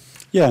it.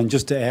 Yeah, and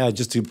just to add,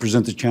 just to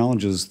present the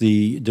challenges,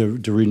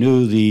 to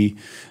renew the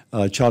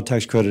child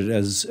tax credit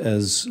as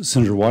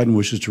Senator Wyden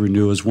wishes to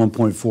renew is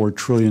 $1.4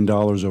 trillion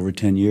over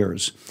 10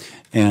 years.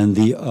 And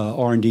the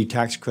R&D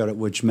tax credit,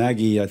 which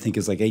Maggie, I think,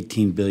 is like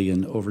 $18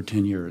 billion over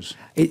 10 years.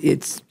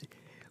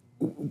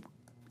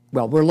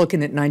 Well, we're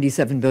looking at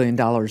 $97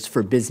 billion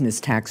for business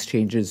tax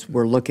changes.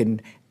 We're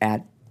looking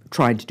at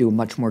trying to do a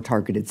much more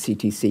targeted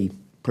CTC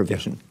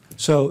provision. Yeah.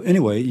 So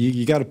anyway,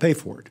 you got to pay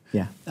for it.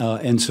 Yeah.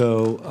 And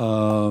so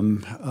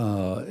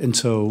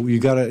you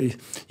got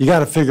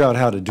to figure out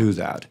how to do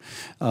that.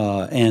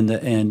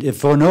 And if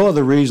for no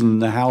other reason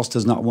the House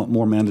does not want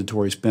more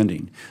mandatory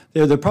spending,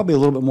 they're probably a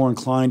little bit more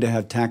inclined to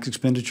have tax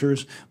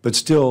expenditures. But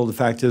still, the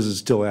fact is, it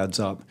still adds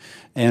up.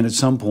 And at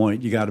some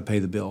point, you got to pay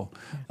the bill.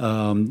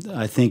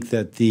 I think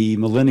that the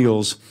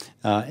millennials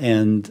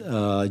and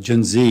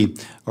Gen Z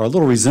are a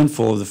little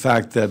resentful of the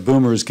fact that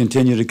boomers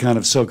continue to kind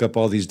of soak up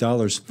all these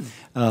dollars.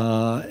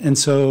 And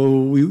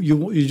so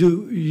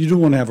you do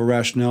want to have a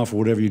rationale for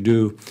whatever you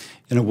do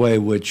in a way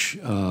which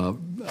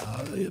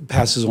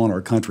passes on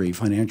our country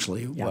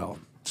financially well.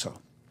 So,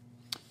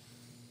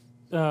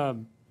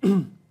 on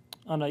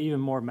an even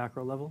more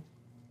macro level,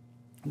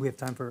 we have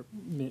time for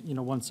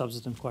one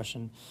substantive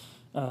question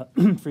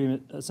for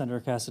you, Senator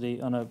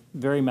Cassidy. On a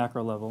very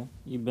macro level,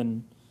 you've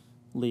been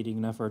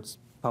leading efforts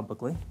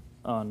publicly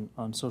on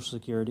Social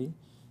Security.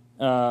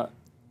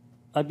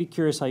 I'd be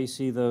curious how you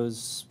see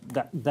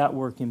that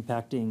work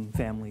impacting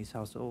families,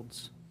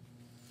 households.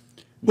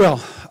 Well,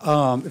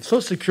 if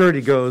Social Security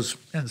goes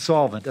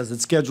insolvent, as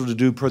it's scheduled to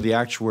do per the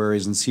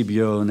actuaries and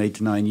CBO in 8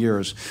 to 9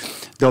 years,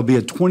 there'll be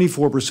a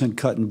 24%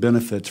 cut in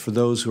benefits for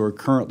those who are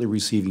currently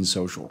receiving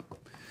social.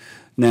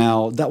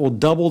 Now, that will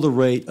double the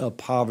rate of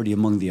poverty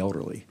among the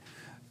elderly.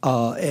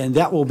 And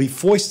that will be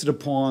foisted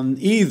upon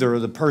either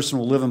the person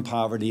who will live in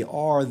poverty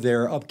or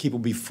their upkeep will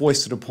be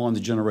foisted upon the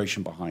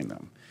generation behind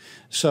them.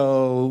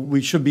 So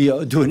we should be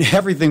doing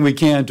everything we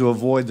can to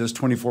avoid this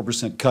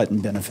 24% cut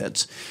in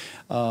benefits.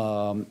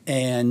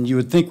 And you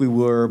would think we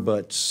were,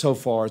 but so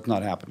far it's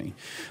not happening.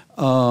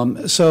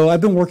 So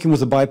I've been working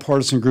with a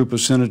bipartisan group of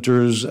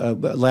senators.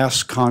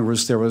 Last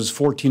Congress, there was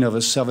 14 of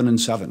us, 7 and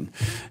 7.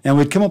 And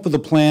we'd come up with a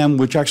plan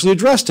which actually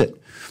addressed it.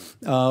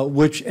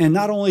 And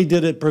not only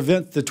did it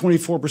prevent the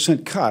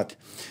 24% cut,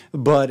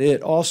 but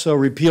it also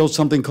repealed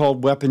something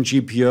called weapon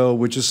GPO,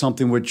 which is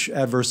something which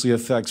adversely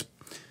affects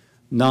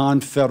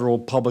non-federal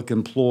public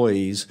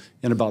employees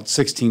in about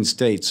 16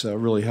 states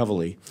really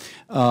heavily.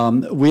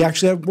 We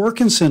actually have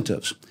work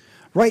incentives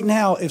Right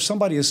now, if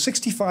somebody is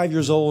 65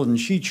 years old and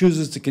she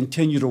chooses to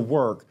continue to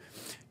work,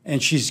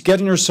 and she's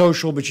getting her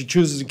social, but she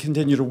chooses to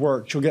continue to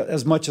work, she'll get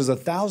as much as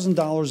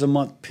 $1,000 a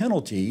month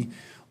penalty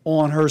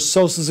on her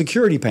Social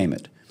Security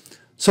payment.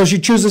 So she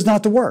chooses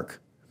not to work.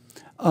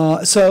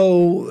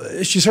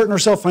 So she's hurting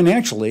herself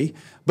financially,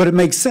 but it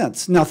makes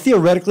sense. Now,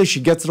 theoretically, she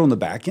gets it on the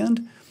back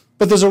end,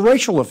 but there's a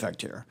racial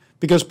effect here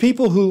because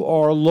people who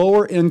are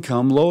lower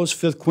income, lowest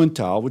fifth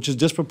quintile, which is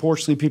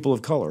disproportionately people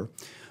of color,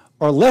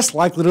 are less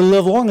likely to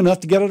live long enough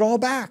to get it all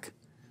back.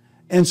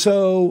 And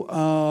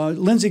so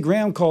Lindsey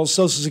Graham calls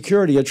Social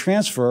Security a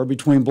transfer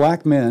between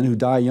black men who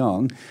die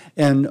young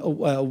and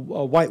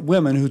white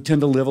women who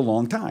tend to live a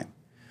long time.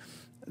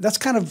 That's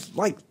kind of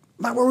like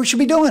not where we should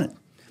be doing it.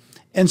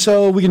 And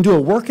so we can do a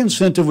work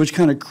incentive which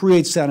kind of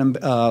creates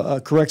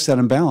that, corrects that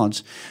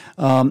imbalance.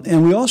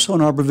 And we also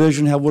in our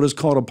provision have what is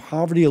called a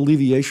poverty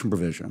alleviation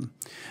provision.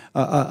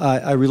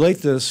 I relate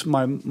this,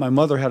 my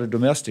mother had a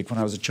domestic when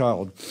I was a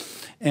child,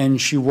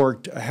 and she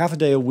worked half a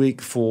day a week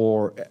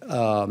for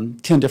 10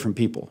 different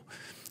people.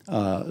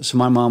 So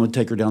my mom would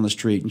take her down the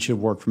street and she'd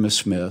work for Miss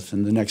Smith,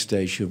 and the next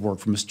day she would work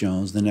for Miss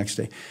Jones, the next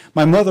day.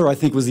 My mother, I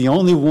think, was the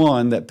only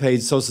one that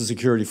paid Social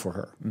Security for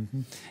her.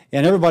 Mm-hmm.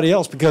 And everybody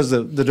else, because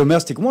the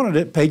domestic wanted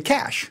it, paid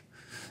cash.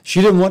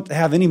 She didn't want to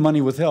have any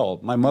money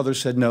withheld. My mother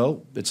said,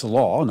 no, it's a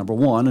law, number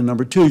one, and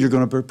number two, you're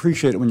going to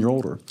appreciate it when you're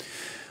older.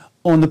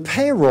 On the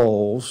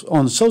payrolls,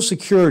 on Social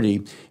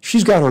Security,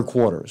 she's got her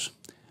quarters,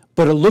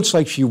 but it looks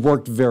like she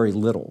worked very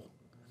little.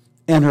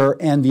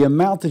 And the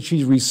amount that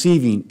she's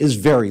receiving is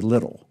very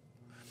little.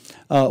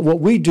 What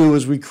we do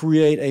is we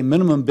create a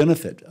minimum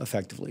benefit,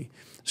 effectively,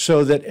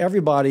 so that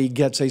everybody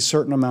gets a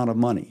certain amount of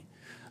money.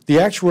 The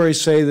actuaries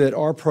say that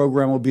our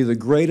program will be the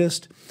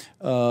greatest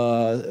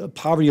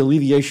poverty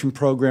alleviation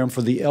program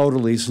for the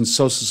elderly since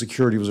Social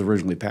Security was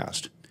originally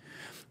passed.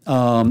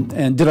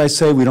 And did I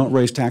say we don't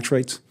raise tax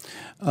rates?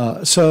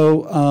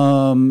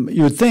 So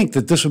you would think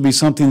that this would be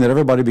something that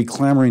everybody would be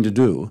clamoring to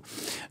do.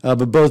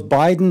 But both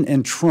Biden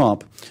and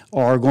Trump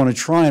are going to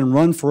try and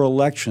run for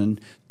election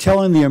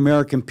telling the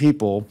American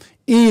people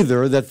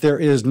either that there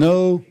is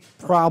no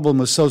problem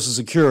with Social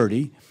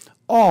Security,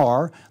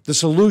 or the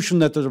solution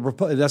that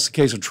that's the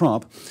case of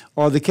Trump,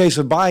 or the case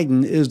of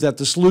Biden is that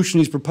the solution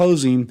he's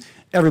proposing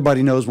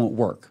everybody knows won't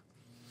work.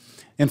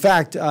 In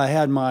fact, I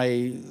had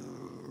my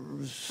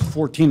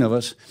 14 of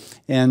us,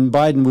 and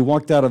Biden, we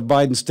walked out of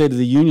Biden's State of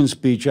the Union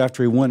speech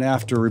after he went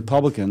after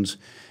Republicans,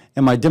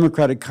 and my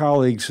Democratic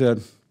colleague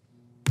said,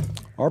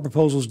 our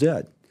proposal's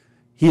dead.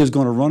 He is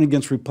going to run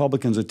against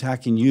Republicans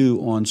attacking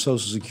you on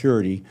Social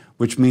Security,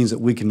 which means that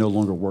we can no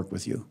longer work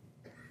with you.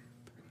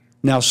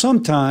 Now,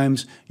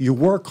 sometimes you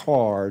work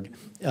hard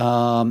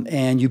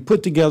and you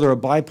put together a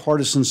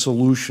bipartisan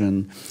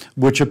solution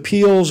which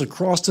appeals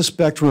across the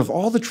spectrum of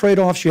all the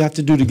trade-offs you have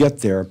to do to get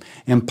there,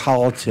 and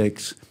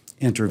politics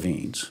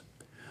intervenes.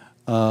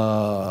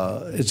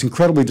 It's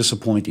incredibly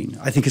disappointing.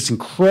 I think it's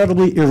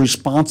incredibly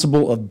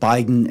irresponsible of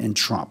Biden and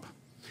Trump.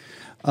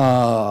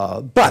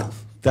 But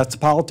that's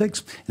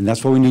politics, and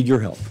that's why we need your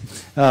help.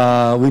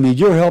 We need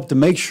your help to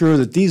make sure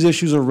that these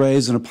issues are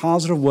raised in a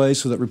positive way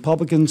so that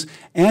Republicans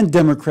and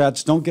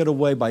Democrats don't get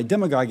away by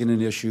demagoguing an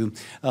issue,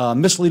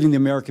 misleading the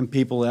American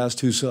people as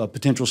to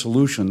potential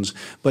solutions,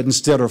 but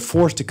instead are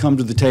forced to come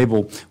to the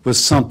table with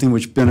something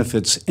which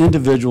benefits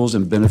individuals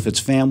and benefits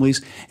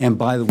families, and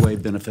by the way,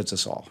 benefits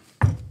us all.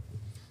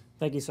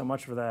 Thank you so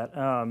much for that.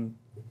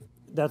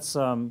 That's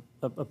a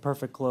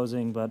perfect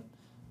closing, but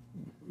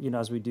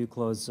as we do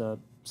close,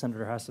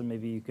 Senator Hassan,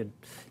 maybe you could,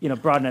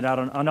 broaden it out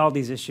on all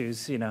these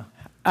issues.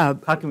 How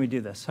can we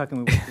do this? How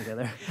can we work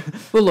together?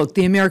 Well, look,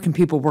 the American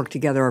people work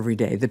together every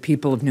day. The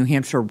people of New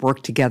Hampshire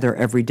work together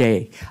every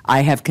day.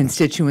 I have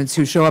constituents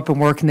who show up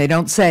and work, and they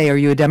don't say, are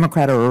you a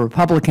Democrat or a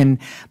Republican,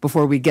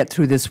 before we get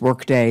through this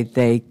work day.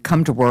 They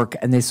come to work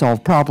and they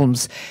solve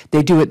problems.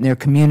 They do it in their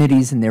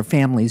communities and their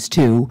families,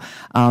 too.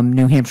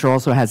 New Hampshire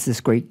also has this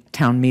great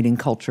town meeting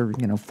culture,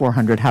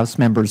 400 House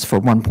members for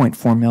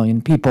 1.4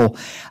 million people.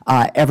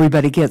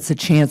 Everybody gets a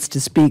chance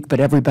to speak, but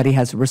everybody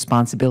has a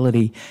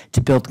responsibility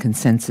to build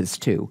consensus,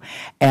 too.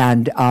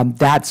 And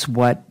that's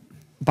what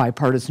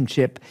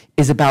bipartisanship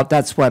is about.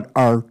 That's what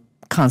our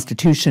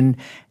Constitution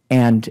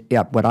and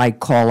what I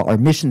call our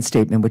mission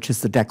statement, which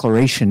is the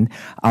Declaration,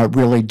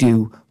 really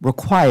do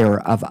require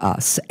of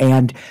us.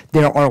 And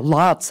there are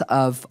lots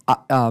of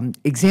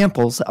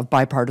examples of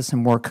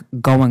bipartisan work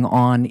going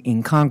on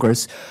in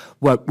Congress.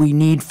 What we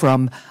need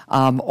from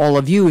all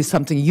of you is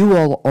something you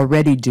all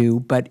already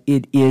do, but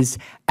it is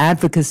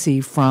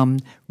advocacy from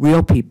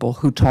real people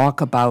who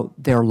talk about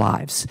their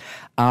lives.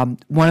 One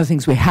of the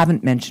things we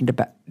haven't mentioned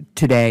about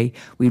today,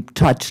 we've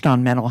touched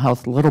on mental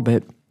health a little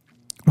bit,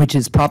 which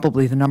is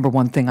probably the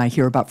 #1 thing I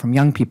hear about from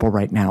young people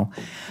right now,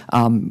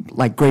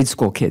 like grade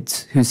school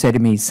kids who say to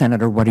me,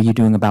 Senator, what are you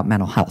doing about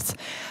mental health?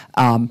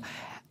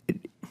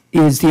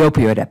 Is the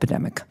opioid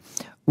epidemic.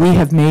 We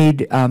have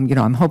made,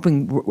 I'm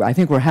hoping, I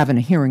think we're having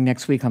a hearing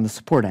next week on the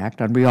Support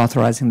Act, on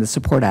reauthorizing the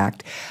Support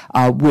Act,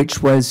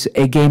 which was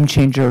a game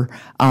changer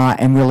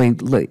and really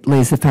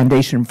lays the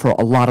foundation for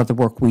a lot of the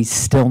work we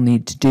still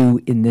need to do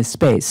in this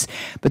space.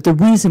 But the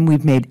reason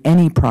we've made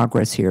any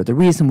progress here, the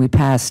reason we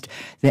passed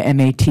the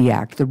MAT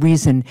Act, the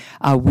reason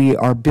we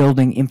are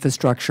building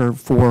infrastructure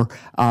for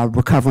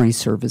recovery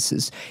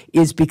services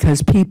is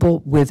because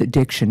people with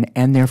addiction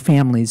and their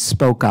families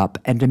spoke up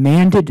and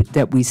demanded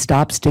that we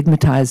stop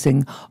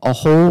stigmatizing a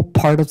whole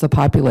part of the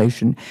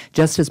population,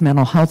 just as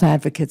mental health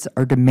advocates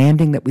are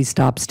demanding that we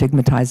stop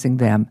stigmatizing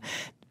them.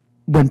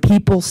 When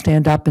people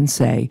stand up and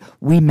say,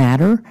 we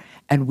matter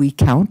and we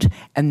count,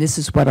 and this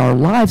is what our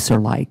lives are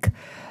like,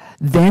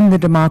 then the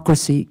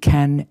democracy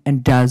can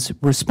and does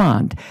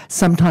respond,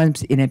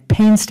 sometimes in a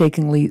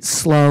painstakingly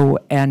slow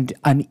and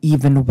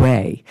uneven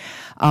way.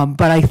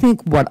 But I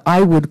think what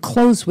I would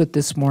close with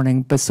this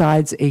morning,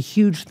 besides a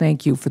huge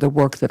thank you for the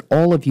work that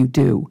all of you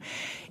do,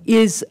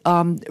 is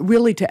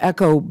really to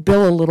echo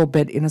Bill a little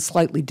bit in a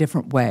slightly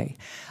different way.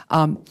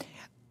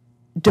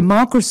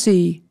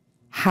 Democracy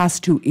has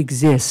to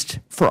exist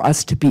for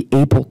us to be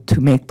able to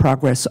make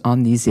progress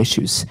on these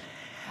issues.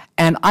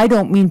 And I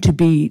don't mean to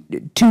be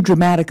too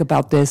dramatic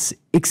about this,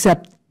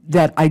 except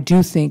that I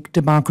do think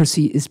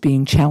democracy is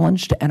being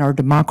challenged and our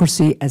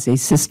democracy as a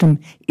system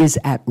is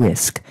at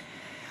risk.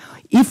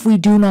 If we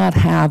do not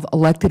have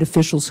elected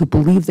officials who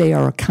believe they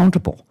are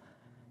accountable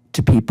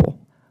to people,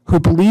 who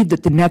believe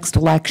that the next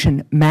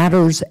election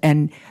matters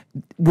and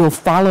will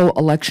follow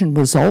election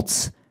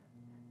results,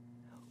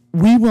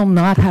 we will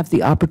not have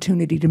the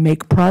opportunity to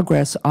make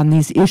progress on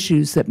these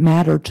issues that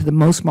matter to the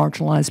most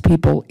marginalized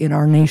people in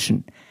our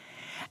nation.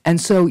 And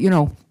so,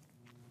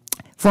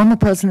 former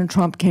President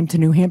Trump came to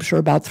New Hampshire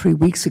about 3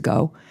 weeks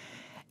ago,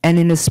 and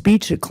in a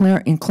speech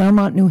in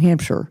Claremont, New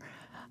Hampshire,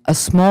 a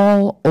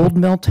small old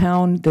mill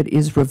town that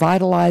is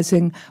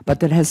revitalizing, but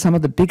that has some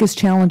of the biggest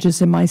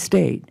challenges in my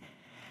state,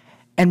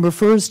 and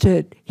refers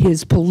to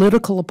his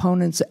political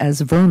opponents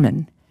as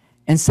vermin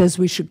and says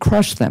we should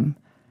crush them,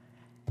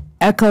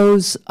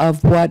 echoes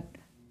of what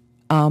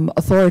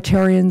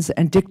authoritarians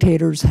and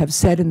dictators have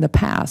said in the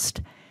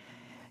past.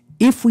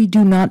 If we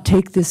do not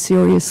take this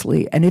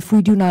seriously, and if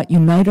we do not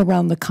unite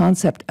around the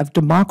concept of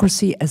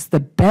democracy as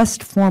the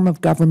best form of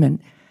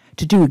government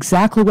to do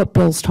exactly what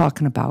Bill's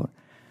talking about,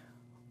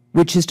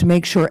 which is to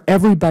make sure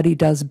everybody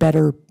does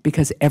better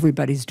because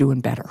everybody's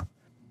doing better.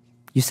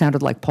 You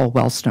sounded like Paul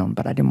Wellstone,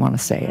 but I didn't want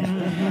to say it.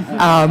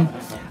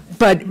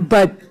 But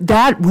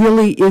that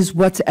really is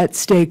what's at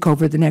stake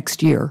over the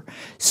next year.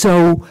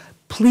 So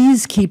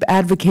please keep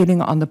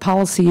advocating on the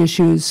policy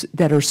issues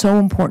that are so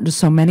important to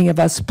so many of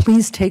us.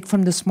 Please take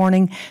from this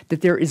morning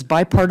that there is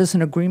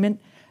bipartisan agreement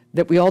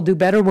that we all do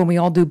better when we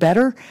all do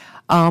better,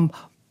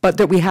 but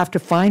that we have to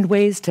find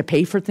ways to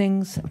pay for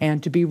things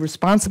and to be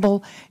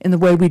responsible in the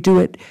way we do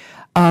it.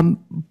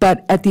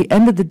 But at the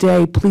end of the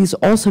day, please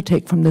also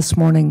take from this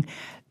morning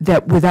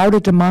that without a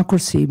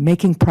democracy,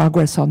 making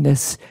progress on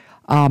this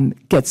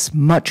gets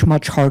much,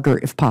 much harder,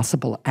 if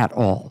possible, at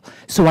all.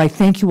 So I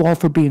thank you all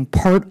for being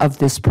part of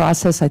this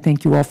process. I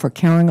thank you all for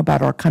caring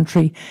about our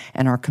country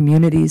and our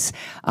communities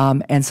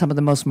and some of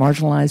the most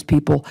marginalized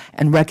people,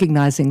 and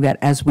recognizing that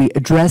as we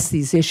address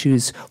these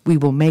issues, we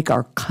will make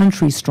our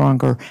country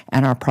stronger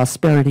and our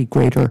prosperity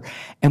greater,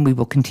 and we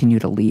will continue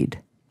to lead.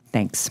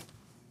 Thanks.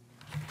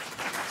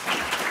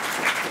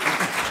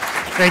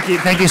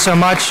 Thank you so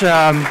much.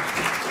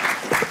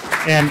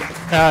 And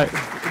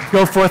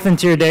go forth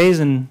into your days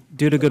and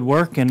do the good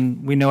work.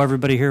 And we know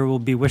everybody here will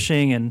be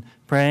wishing and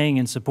praying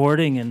and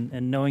supporting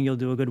and knowing you'll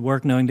do a good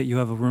work, knowing that you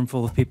have a room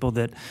full of people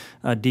that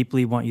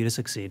deeply want you to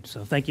succeed.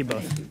 So thank you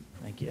both.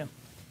 Thank you.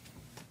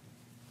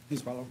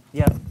 Please follow.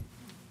 Yeah.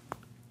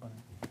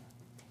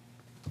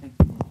 Thank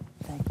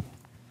you.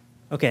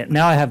 Okay,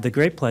 now I have the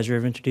great pleasure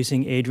of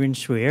introducing Adrienne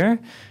Schweer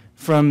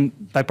from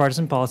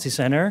Bipartisan Policy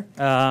Center.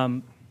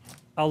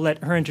 I'll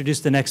let her introduce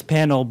the next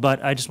panel,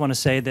 but I just want to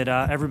say that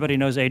everybody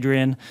knows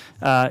Adrienne.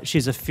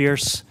 She's a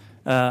fierce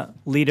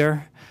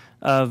leader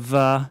of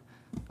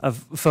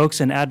folks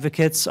and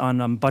advocates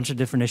on a bunch of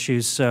different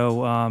issues.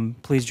 So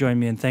please join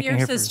me in thanking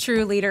her. Fierce is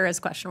true, leader is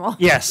questionable.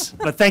 Yes,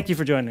 but thank you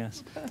for joining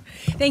us.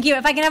 Thank you.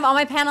 If I can have all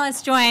my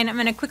panelists join, I'm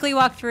going to quickly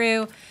walk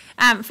through.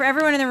 For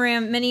everyone in the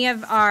room, many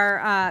of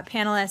our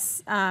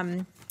panelists,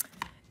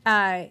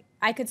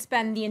 I could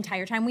spend the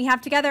entire time we have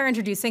together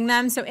introducing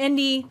them. So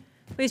Indi,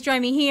 please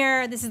join me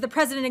here. This is the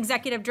President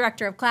Executive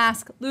Director of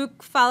CLASC.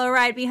 Luke, follow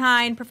right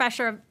behind,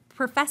 Professor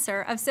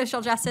of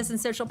Social Justice and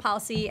Social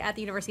Policy at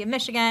the University of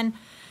Michigan.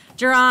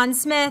 Jaron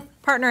Smith,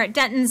 partner at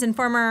Denton's and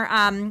former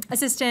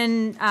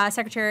Assistant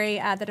Secretary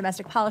at the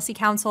Domestic Policy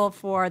Council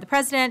for the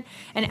President.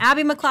 And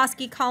Abby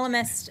McCloskey,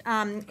 columnist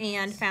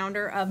and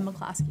founder of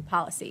McCloskey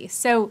Policy.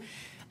 So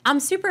I'm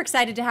super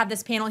excited to have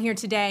this panel here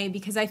today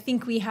because I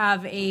think we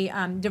have a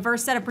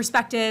diverse set of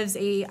perspectives,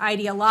 a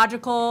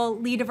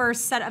ideologically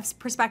diverse set of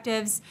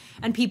perspectives,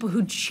 and people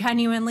who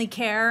genuinely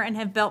care and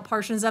have built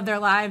portions of their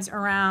lives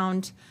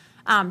around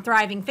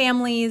thriving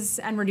families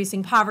and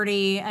reducing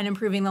poverty and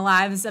improving the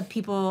lives of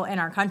people in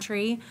our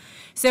country.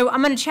 So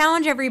I'm going to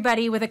challenge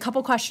everybody with a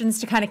couple questions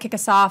to kind of kick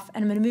us off,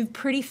 and I'm going to move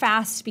pretty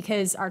fast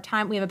because our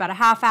time, we have about a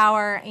half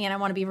hour, and I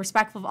want to be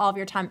respectful of all of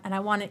your time, and I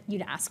want you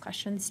to ask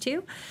questions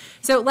too.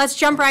 So let's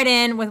jump right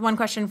in with one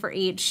question for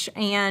each.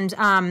 And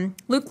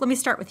Luke, let me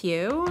start with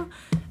you.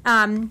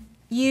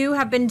 You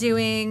have been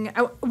doing,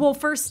 well,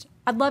 first,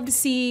 I'd love to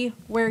see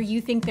where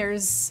you think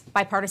there's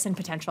bipartisan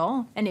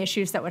potential and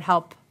issues that would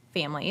help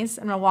families.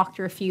 I'm going to walk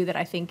through a few that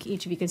I think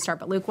each of you can start.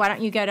 But Luke, why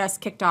don't you get us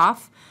kicked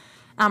off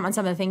on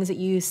some of the things that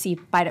you see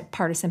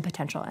bipartisan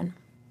potential in?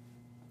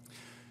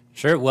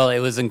 Sure. Well, it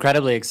was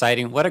incredibly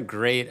exciting. What a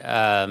great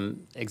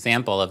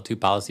example of two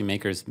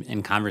policymakers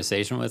in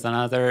conversation with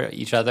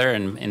each other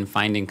and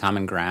finding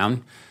common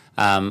ground.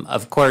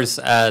 Of course,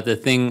 the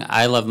thing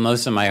I love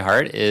most in my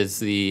heart is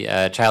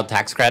the child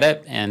tax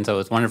credit, and so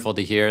it's wonderful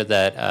to hear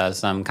that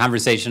some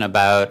conversation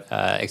about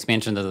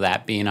expansion of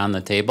that being on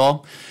the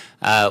table.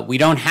 We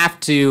don't have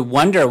to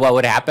wonder what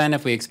would happen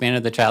if we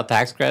expanded the child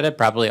tax credit.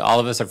 Probably all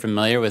of us are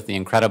familiar with the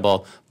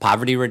incredible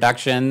poverty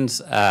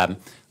reductions.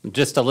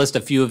 Just to list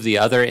a few of the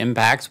other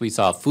impacts, we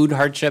saw food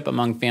hardship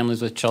among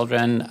families with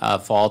children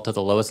fall to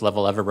the lowest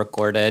level ever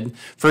recorded.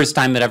 First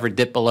time it ever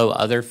dipped below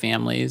other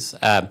families.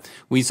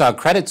 We saw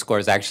credit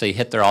scores actually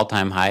hit their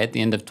all-time high at the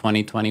end of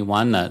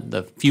 2021,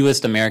 the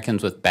fewest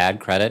Americans with bad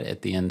credit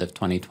at the end of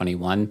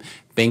 2021.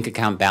 Bank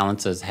account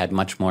balances had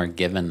much more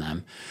given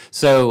them.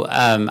 So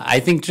I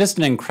think just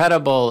an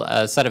incredible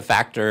set of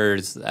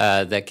factors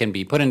that can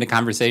be put into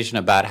conversation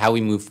about how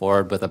we move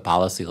forward with a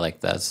policy like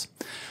this.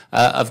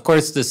 Of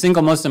course, the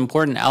single most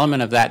important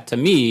element of that to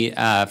me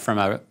from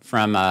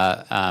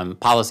a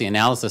policy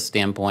analysis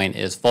standpoint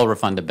is full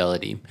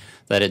refundability,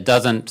 that it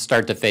doesn't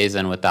start to phase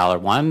in with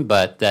 $1,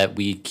 but that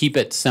we keep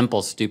it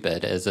simple,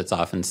 stupid, as it's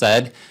often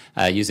said,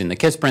 using the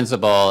KISS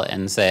principle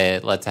and say,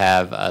 let's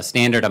have a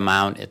standard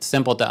amount. It's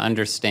simple to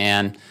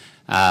understand.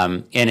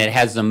 And it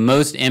has the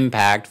most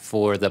impact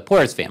for the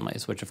poorest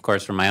families, which, of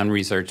course, from my own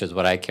research is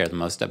what I care the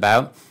most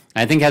about.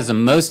 I think has the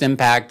most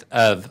impact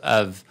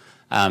of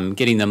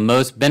getting the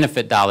most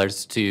benefit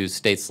dollars to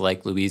states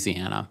like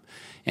Louisiana.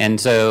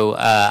 And so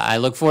I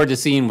look forward to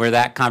seeing where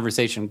that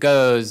conversation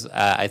goes.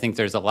 I think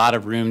there's a lot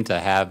of room to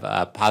have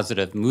a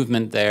positive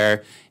movement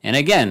there. And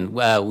again,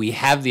 we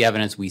have the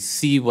evidence, we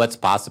see what's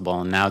possible,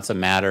 and now it's a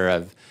matter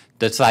of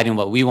deciding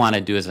what we want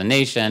to do as a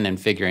nation and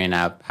figuring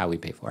out how we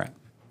pay for it.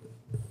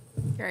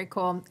 Very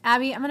cool.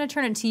 Abby, I'm going to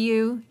turn it to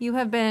you. You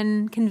have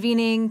been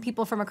convening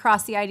people from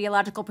across the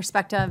ideological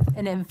perspective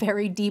in a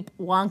very deep,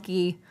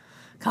 wonky,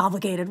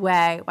 complicated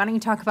way. Why don't you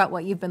talk about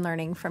what you've been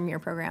learning from your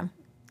program?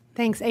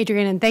 Thanks,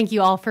 Adrienne, and thank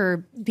you all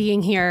for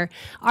being here.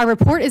 Our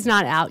report is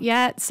not out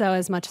yet, so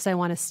as much as I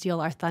want to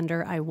steal our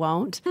thunder, I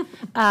won't.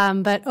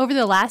 But over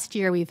the last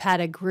year, we've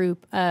had a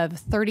group of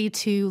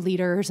 32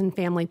 leaders in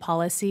family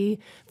policy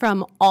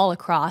from all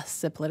across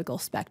the political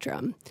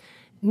spectrum,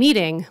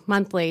 meeting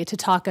monthly to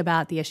talk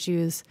about the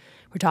issues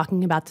we're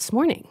talking about this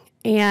morning.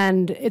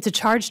 And it's a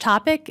charged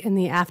topic in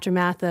the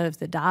aftermath of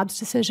the Dobbs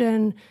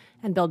decision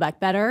and Build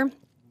Back Better.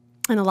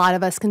 And a lot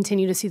of us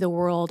continue to see the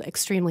world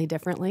extremely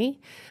differently.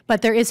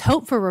 But there is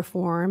hope for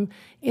reform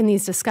in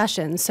these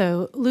discussions.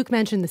 So Luke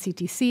mentioned the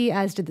CTC,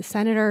 as did the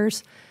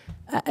senators.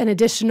 An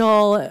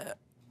additional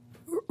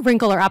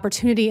wrinkle or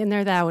opportunity in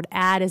there that I would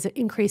add is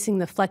increasing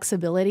the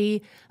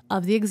flexibility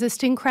of the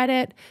existing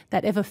credit,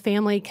 that if a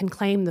family can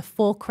claim the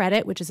full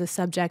credit, which is a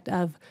subject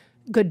of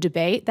good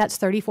debate, that's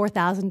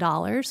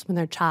 $34,000 when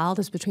their child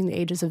is between the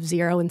ages of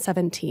 0 and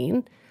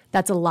 17.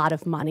 That's a lot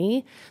of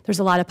money. There's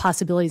a lot of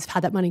possibilities of how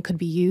that money could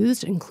be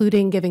used,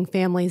 including giving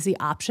families the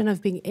option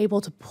of being able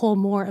to pull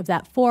more of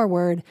that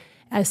forward,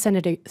 as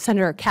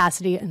Senator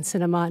Cassidy and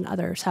Sinema and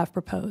others have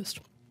proposed.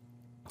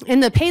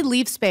 In the paid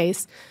leave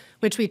space,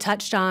 which we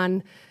touched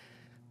on,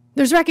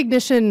 there's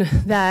recognition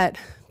that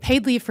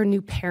paid leave for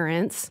new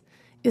parents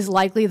is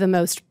likely the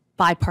most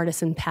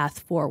bipartisan path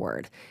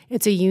forward.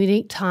 It's a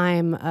unique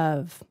time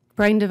of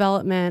brain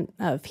development,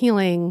 of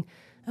healing,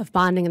 of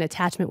bonding and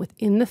attachment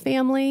within the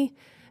family.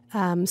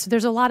 So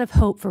there's a lot of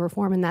hope for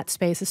reform in that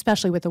space,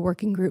 especially with the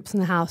working groups in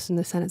the House and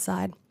the Senate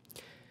side.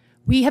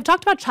 We have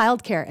talked about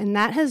childcare, and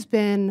that has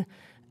been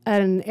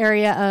an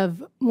area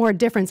of more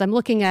difference. I'm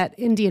looking at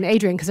Indi and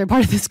Adrienne because they're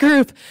part of this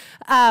group.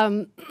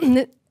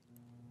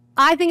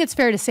 I think it's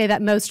fair to say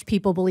that most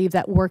people believe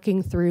that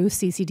working through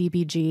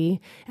CCDBG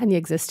and the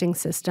existing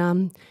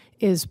system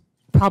is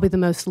probably the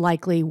most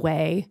likely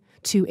way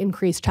to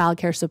increase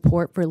childcare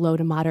support for low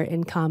to moderate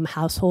income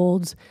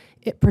households.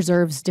 It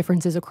preserves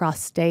differences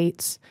across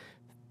states,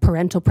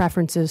 parental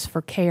preferences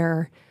for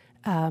care.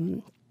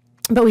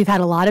 But we've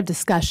had a lot of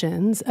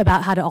discussions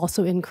about how to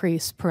also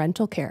increase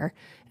parental care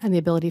and the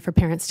ability for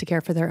parents to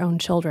care for their own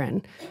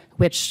children,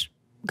 which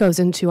goes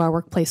into our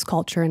workplace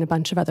culture and a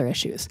bunch of other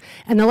issues.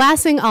 And the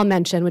last thing I'll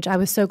mention, which I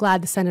was so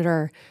glad the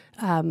Senator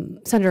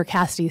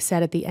Cassidy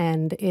said at the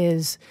end,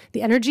 is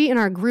the energy in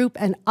our group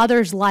and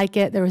others like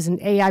it. There was an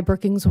AI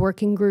Brookings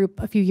working group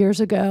a few years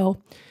ago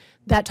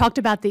that talked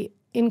about the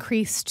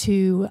increase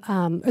to,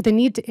 or the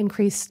need to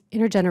increase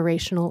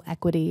intergenerational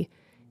equity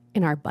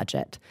in our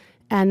budget.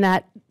 and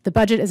that the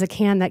budget is a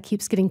can that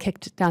keeps getting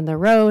kicked down the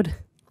road.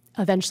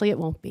 Eventually it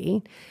won't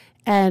be.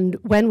 And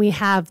when we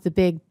have the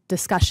big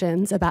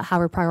discussions about how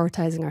we're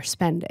prioritizing our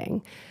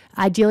spending,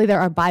 ideally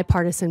there are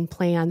bipartisan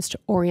plans to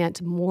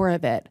orient more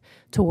of it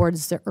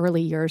towards the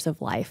early years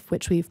of life,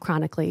 which we've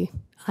chronically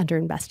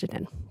underinvested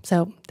in.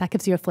 So that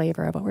gives you a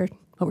flavor of what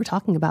we're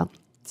talking about.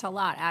 It's a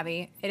lot,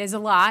 Abby. It is a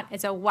lot.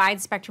 It's a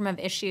wide spectrum of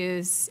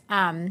issues.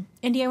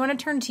 Indi, I want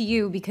to turn to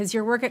you because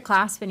your work at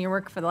CLASP and your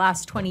work for the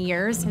last 20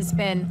 years has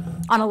been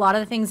on a lot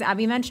of the things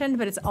Abby mentioned,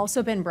 but it's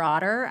also been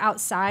broader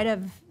outside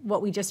of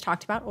what we just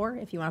talked about, or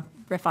if you want to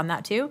riff on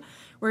that too,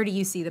 where do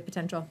you see the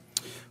potential?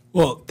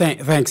 Well,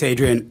 thanks,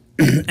 Adrienne.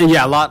 And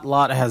yeah, a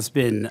lot has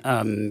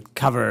been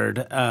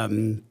covered.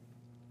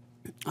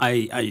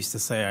 I used to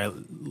say I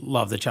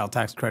love the child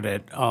tax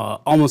credit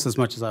almost as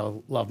much as I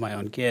love my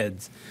own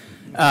kids.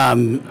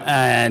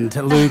 And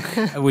Luke,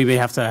 we may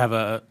have to have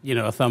a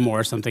thumb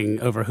war or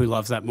something over who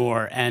loves that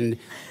more. And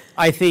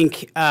I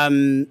think I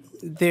want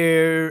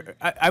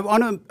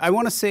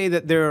to say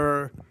that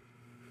there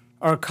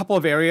are a couple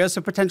of areas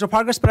of potential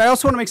progress, but I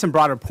also want to make some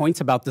broader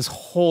points about this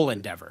whole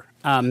endeavor.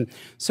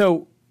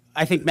 So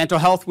I think mental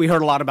health, we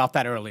heard a lot about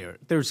that earlier.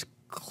 There's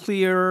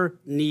clear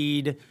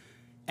need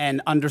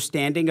and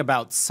understanding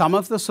about some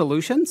of the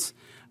solutions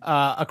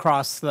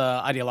across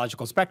the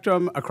ideological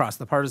spectrum, across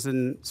the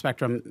partisan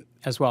spectrum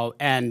as well.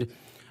 And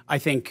I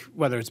think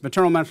whether it's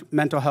maternal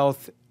mental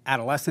health,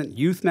 adolescent,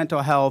 youth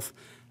mental health,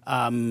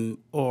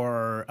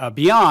 or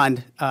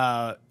beyond,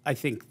 I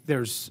think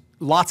there's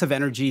lots of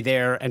energy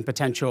there and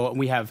potential. And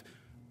we have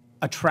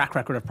a track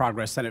record of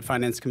progress. Senate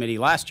Finance Committee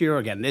last year,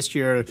 again this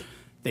year,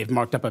 they've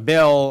marked up a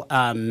bill.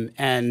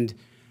 And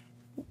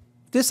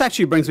this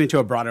actually brings me to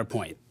a broader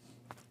point.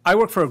 I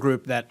work for a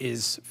group that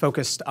is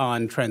focused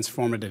on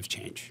transformative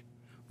change.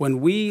 When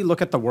we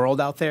look at the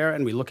world out there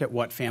and we look at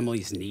what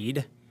families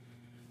need,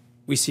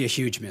 we see a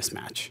huge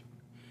mismatch.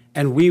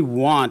 And we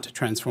want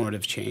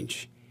transformative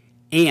change.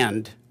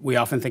 And we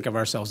often think of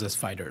ourselves as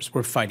fighters.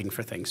 We're fighting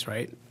for things,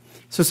 right?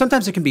 So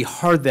sometimes it can be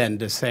hard then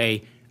to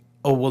say,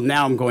 oh, well,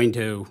 now I'm going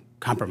to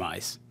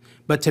compromise.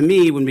 But to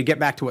me, when we get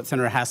back to what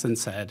Senator Hassan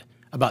said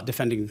about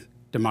defending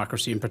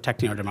democracy and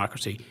protecting our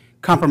democracy,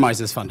 compromise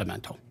is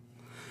fundamental.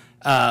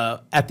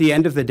 At the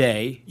end of the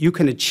day, you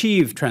can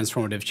achieve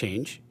transformative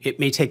change. It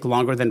may take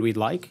longer than we'd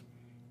like.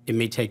 It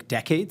may take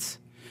decades.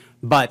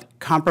 But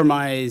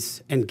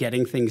compromise and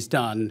getting things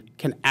done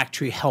can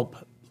actually help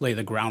lay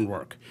the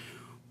groundwork.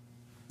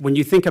 When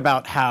you think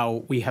about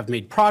how we have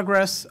made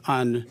progress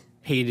on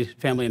paid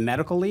family and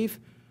medical leave,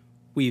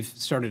 we've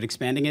started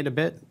expanding it a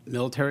bit,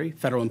 military,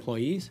 federal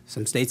employees,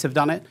 some states have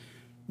done it.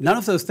 None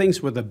of those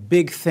things were the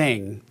big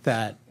thing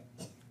that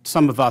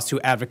some of us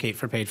who advocate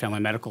for paid family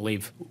and medical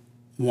leave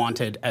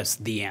wanted as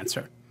the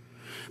answer.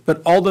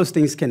 But all those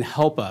things can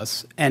help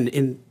us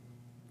and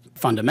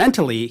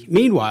fundamentally,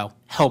 meanwhile,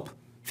 help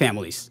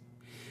families.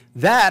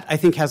 That, I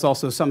think, has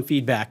also some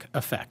feedback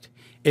effect.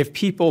 If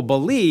people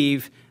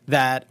believe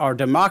that our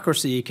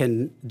democracy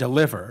can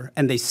deliver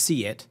and they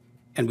see it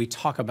and we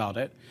talk about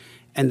it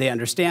and they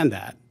understand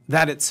that,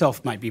 that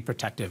itself might be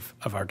protective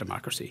of our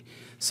democracy.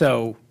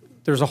 So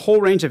there's a whole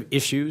range of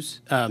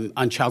issues on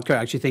childcare.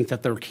 I actually think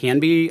that there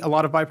can be a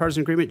lot of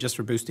bipartisan agreement just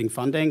for boosting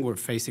funding. We're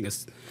facing a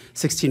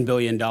 $16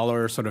 billion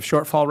sort of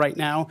shortfall right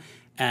now,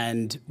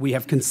 and we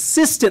have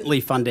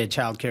consistently funded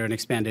childcare and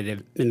expanded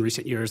it in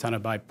recent years on a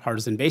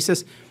bipartisan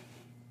basis.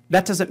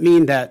 That doesn't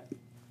mean that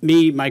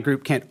my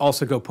group can't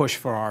also go push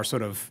for our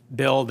sort of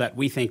bill that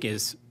we think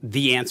is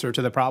the answer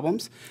to the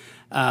problems,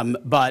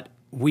 but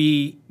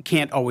we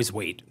can't always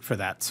wait for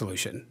that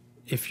solution.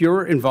 If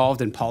you're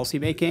involved in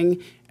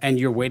policymaking and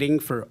you're waiting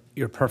for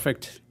your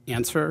perfect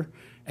answer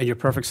and your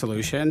perfect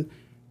solution,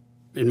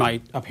 in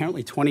my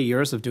apparently 20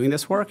 years of doing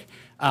this work,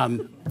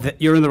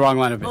 you're in the wrong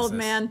line of business. Old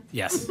man.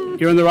 Yes,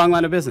 you're in the wrong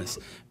line of business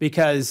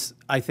because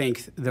I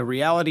think the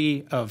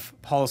reality of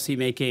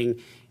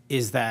policymaking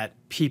is that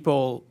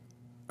people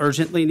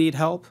urgently need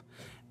help,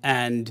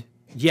 and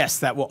yes,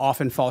 that will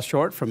often fall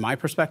short from my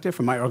perspective,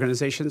 from my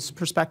organization's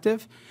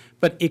perspective,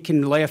 but it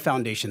can lay a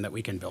foundation that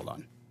we can build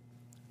on.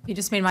 You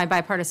just made my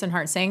bipartisan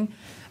heart sing.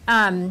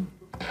 John,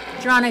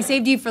 I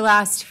saved you for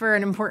last for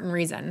an important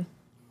reason.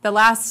 The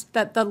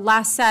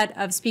last set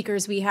of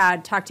speakers we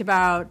had talked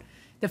about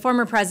the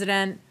former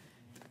president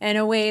in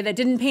a way that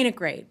didn't paint it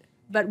great.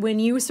 But when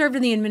you served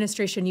in the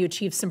administration, you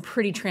achieved some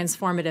pretty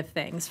transformative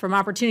things, from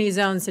opportunity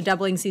zones to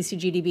doubling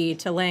CCGDB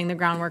to laying the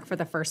groundwork for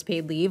the first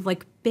paid leave,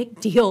 like big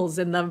deals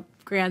in the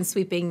grand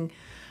sweeping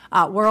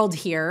world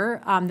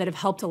here that have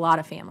helped a lot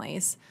of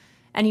families.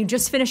 And you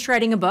just finished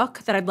writing a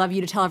book that I'd love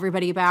you to tell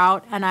everybody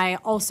about. And I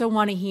also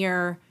want to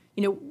hear,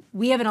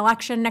 we have an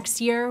election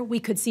next year. We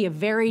could see a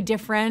very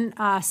different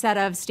set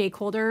of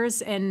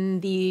stakeholders in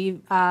the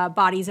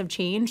bodies of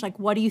change. Like,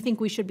 what do you think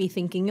we should be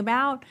thinking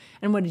about?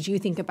 And what did you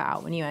think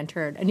about when you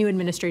entered a new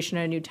administration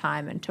at a new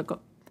time and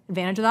took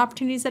advantage of the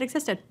opportunities that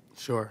existed?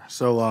 Sure.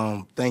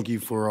 So thank you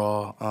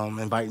for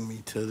inviting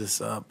me to this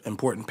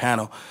important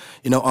panel.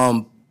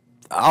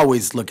 I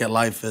always look at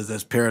life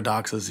as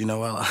paradoxes.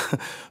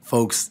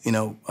 Folks,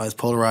 as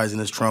polarizing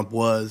as Trump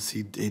was,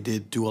 he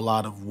did do a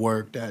lot of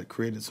work that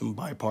created some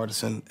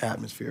bipartisan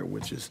atmosphere,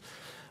 which is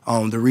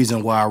the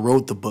reason why I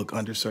wrote the book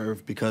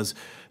Underserved, because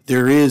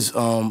there is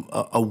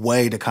a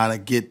way to kind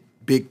of get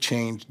big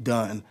change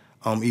done,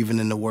 even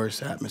in the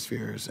worst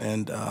atmospheres.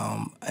 And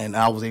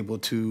I was able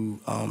to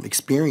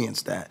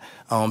experience that,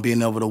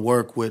 being able to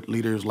work with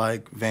leaders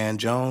like Van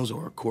Jones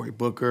or Cory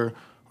Booker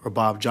or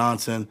Bob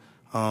Johnson,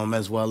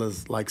 as well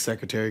as like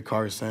Secretary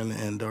Carson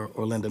and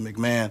or Linda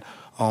McMahon,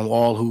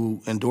 all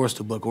who endorsed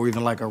the book, or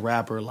even like a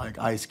rapper like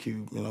Ice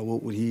Cube.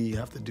 What would he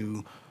have to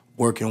do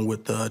working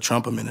with the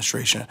Trump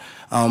administration?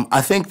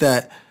 I think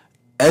that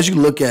as you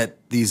look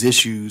at these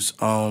issues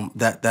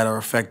that are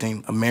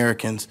affecting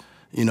Americans,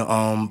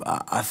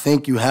 I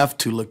think you have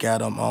to look at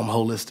them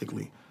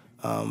holistically.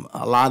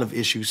 A lot of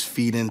issues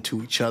feed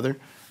into each other.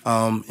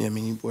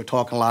 We're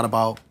talking a lot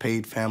about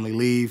paid family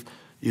leave,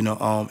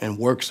 and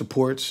work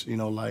supports,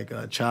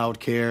 like child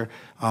care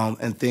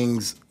and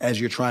things as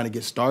you're trying to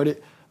get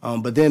started.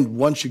 But then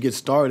once you get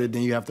started,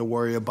 then you have to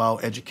worry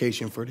about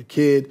education for the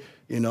kid,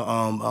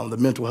 the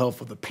mental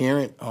health of the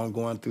parent,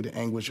 going through the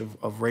anguish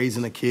of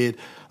raising a kid,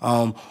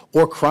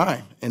 or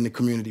crime in the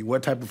community.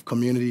 What type of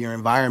community or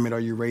environment are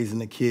you raising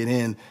the kid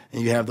in?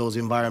 And you have those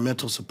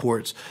environmental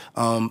supports.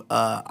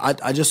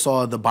 I just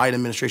saw the Biden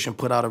administration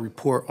put out a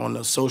report on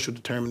the social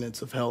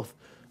determinants of health.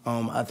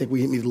 I think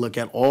we need to look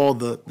at all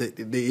the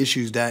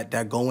issues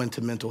that go into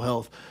mental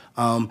health.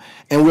 And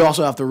we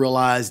also have to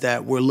realize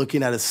that we're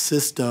looking at a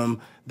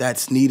system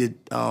that's needed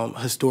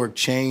historic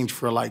change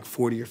for like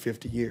 40 or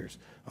 50 years.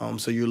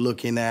 So you're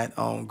looking at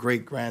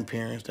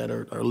great-grandparents that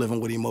are living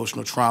with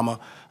emotional trauma,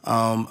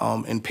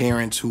 and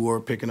parents who are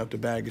picking up the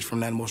baggage from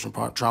that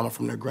emotional trauma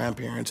from their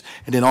grandparents,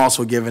 and then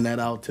also giving that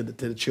out to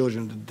the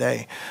children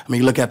today.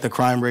 You look at the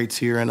crime rates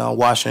here in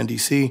Washington,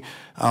 D.C.,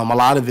 a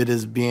lot of it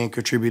is being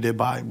contributed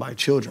by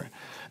children.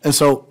 And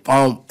so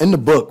in the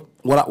book,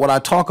 what I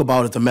talk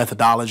about is the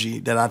methodology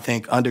that I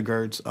think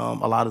undergirds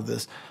a lot of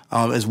this,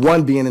 is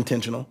one, being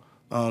intentional.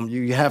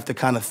 You have to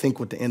kind of think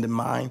with the end in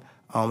mind.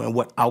 And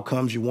what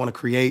outcomes you want to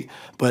create.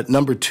 But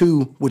number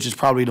two, which is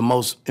probably the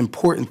most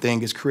important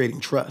thing, is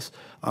creating trust.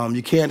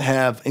 You can't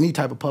have any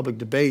type of public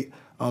debate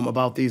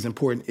about these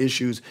important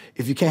issues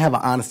if you can't have an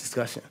honest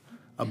discussion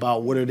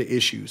about what are the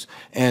issues.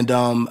 And,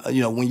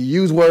 when you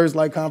use words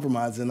like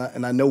compromise,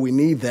 and I know we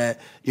need that,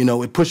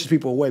 it pushes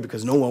people away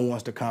because no one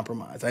wants to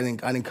compromise. I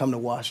didn't come to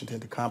Washington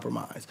to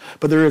compromise.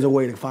 But there is a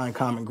way to find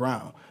common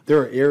ground. There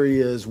are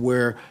areas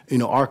where,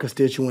 our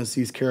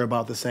constituencies care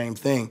about the same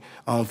thing.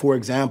 For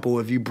example,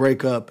 if you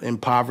break up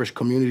impoverished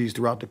communities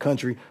throughout the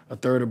country, a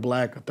third are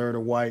black, a third are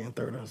white, and a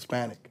third are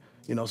Hispanic.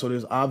 So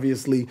there's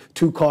obviously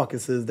two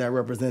caucuses that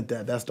represent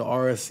that. That's the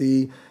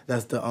RSC,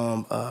 that's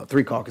the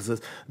three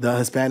caucuses, the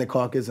Hispanic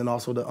caucus, and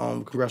also the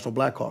Congressional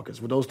Black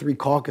Caucus. With those three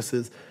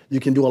caucuses, you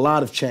can do a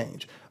lot of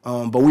change.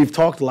 But we've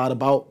talked a lot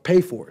about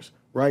pay-fors,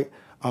 right?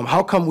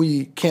 How come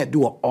we can't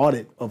do an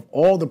audit of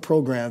all the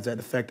programs that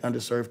affect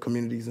underserved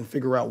communities and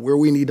figure out where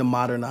we need to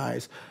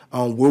modernize,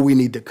 where we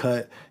need to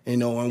cut,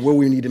 and where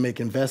we need to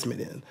make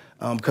investment in?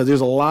 Because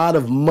there's a lot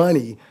of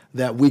money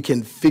that we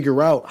can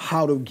figure out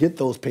how to get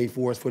those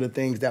pay-fors for the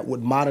things that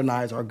would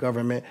modernize our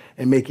government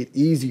and make it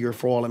easier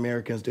for all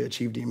Americans to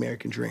achieve the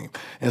American dream.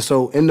 And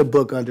so in the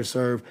book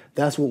Underserved,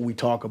 that's what we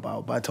talk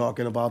about, by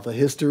talking about the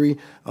history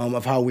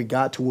of how we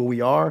got to where we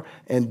are,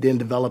 and then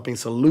developing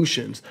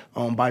solutions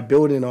by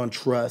building on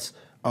trust,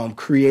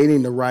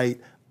 creating the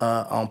right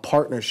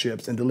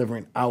partnerships, and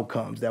delivering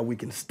outcomes that we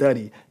can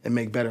study and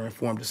make better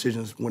informed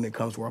decisions when it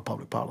comes to our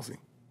public policy.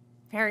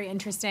 Very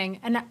interesting.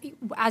 And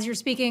as you're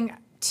speaking,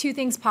 two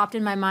things popped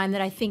in my mind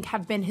that I think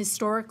have been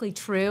historically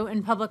true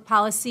in public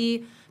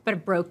policy, but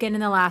have broken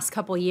in the last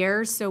couple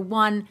years. So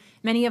one,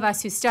 many of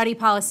us who study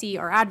policy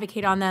or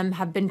advocate on them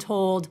have been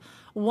told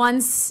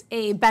once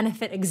a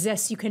benefit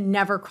exists, you can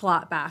never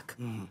claw it back.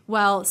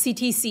 Well,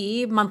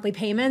 CTC, monthly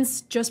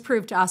payments, just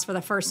proved to us for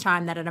the first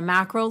time that at a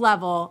macro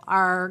level,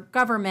 our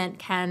government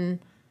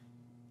can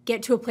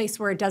get to a place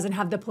where it doesn't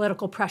have the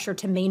political pressure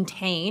to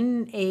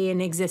maintain an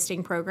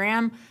existing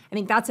program. I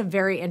think that's a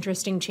very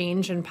interesting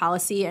change in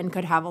policy and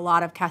could have a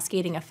lot of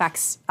cascading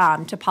effects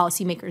to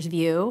policymakers'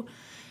 view.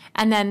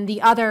 And then the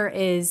other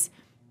is,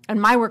 in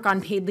my work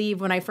on paid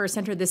leave, when I first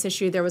entered this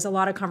issue, there was a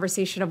lot of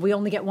conversation of we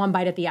only get one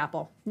bite at the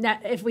apple.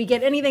 If we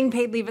get anything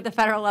paid leave at the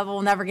federal level,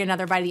 we'll never get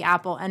another bite at the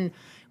apple. And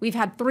we've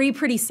had three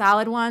pretty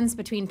solid ones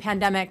between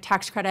pandemic,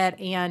 tax credit,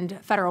 and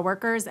federal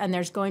workers, and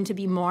there's going to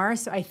be more.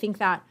 So I think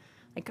that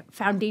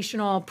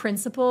foundational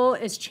principle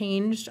is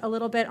changed a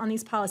little bit on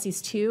these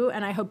policies too,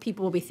 and I hope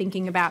people will be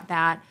thinking about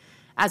that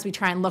as we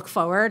try and look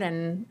forward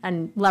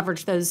and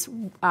leverage those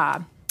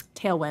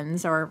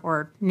tailwinds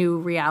or new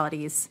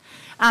realities.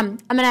 I'm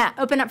going to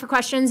open up for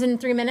questions in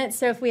 3 minutes,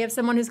 so if we have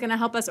someone who's going to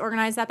help us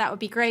organize that, that would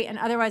be great, and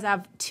otherwise I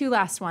have two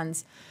last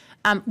ones.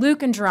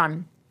 Luke and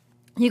Jerome,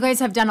 You guys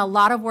have done a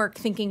lot of work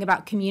thinking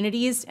about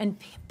communities and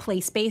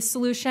place-based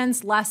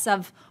solutions, less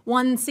of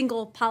one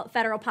single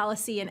federal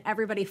policy and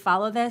everybody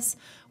follow this.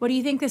 What do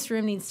you think this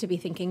room needs to be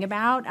thinking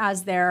about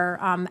as they're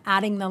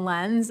adding the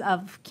lens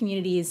of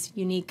communities,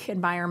 unique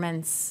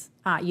environments,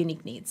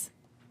 unique needs?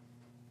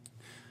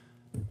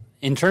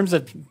 In terms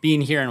of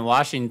being here in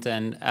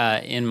Washington,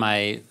 in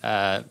my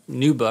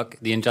new book,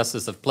 The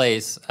Injustice of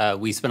Place,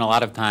 we spent a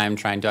lot of time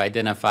trying to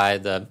identify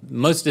the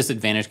most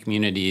disadvantaged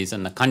communities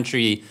in the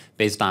country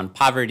based on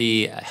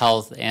poverty,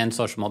 health, and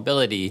social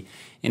mobility.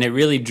 And it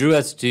really drew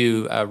us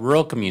to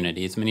rural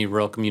communities, many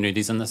rural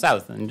communities in the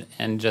South.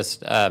 And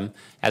just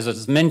as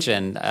was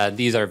mentioned,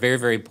 these are very,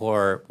 very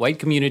poor white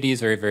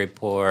communities, very, very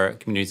poor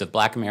communities of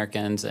Black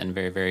Americans, and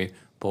very, very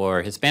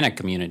poor Hispanic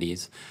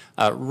communities.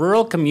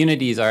 Rural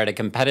communities are at a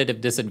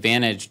competitive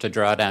disadvantage to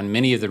draw down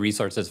many of the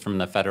resources from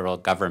the federal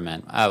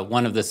government.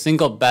 One of the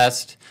single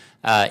best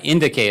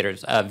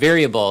indicators,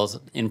 variables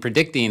in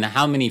predicting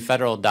how many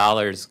federal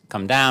dollars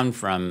come down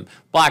from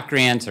block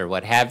grants or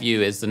what have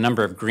you is the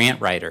number of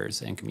grant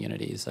writers in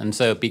communities. And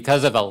so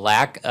because of a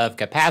lack of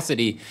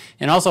capacity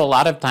and also a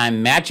lot of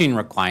time matching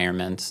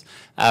requirements,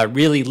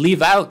 really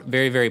leave out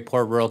very, very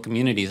poor rural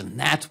communities, and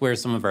that's where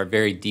some of our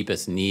very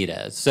deepest need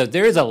is. So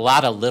there is a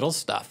lot of little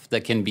stuff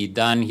that can be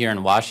done here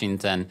in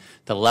Washington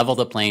to level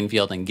the playing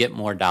field and get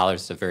more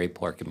dollars to very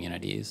poor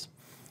communities.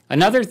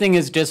 Another thing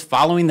is just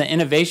following the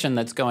innovation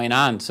that's going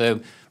on.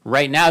 So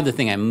right now, the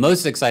thing I'm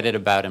most excited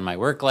about in my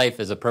work life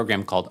is a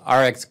program called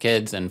RX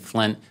Kids in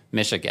Flint,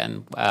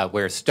 Michigan,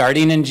 where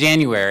starting in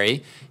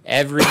January,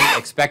 every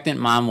expectant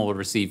mom will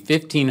receive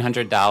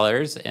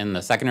 $1,500 in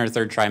the second or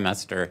third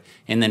trimester,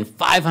 and then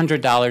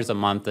 $500 a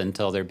month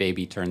until their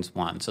baby turns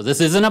 1. So this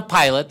isn't a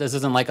pilot. This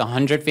isn't like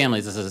 100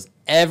 families. This is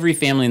every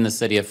family in the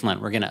city of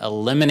Flint. We're going to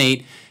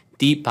eliminate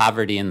deep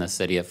poverty in the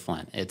city of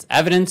Flint. It's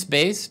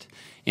evidence-based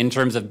in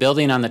terms of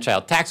building on the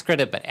child tax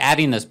credit, but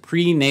adding this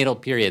prenatal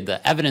period.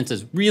 The evidence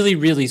is really,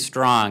 really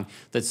strong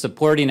that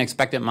supporting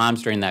expectant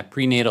moms during that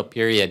prenatal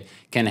period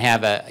can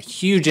have a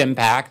huge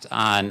impact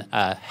on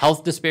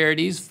health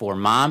disparities for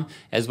mom,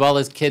 as well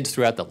as kids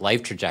throughout the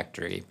life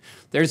trajectory.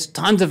 There's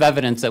tons of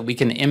evidence that we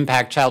can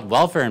impact child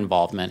welfare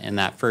involvement in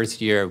that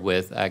first year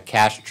with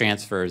cash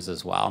transfers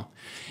as well.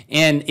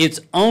 And it's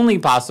only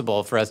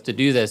possible for us to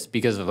do this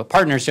because of a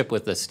partnership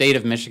with the state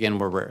of Michigan,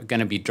 where we're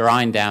going to be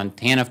drawing down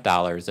TANF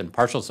dollars and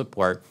partial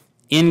support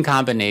in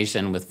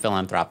combination with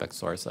philanthropic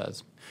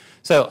sources.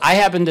 So I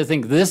happen to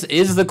think this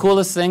is the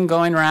coolest thing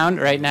going around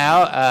right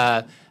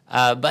now,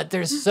 but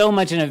there's so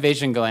much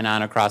innovation going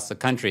on across the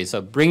country. So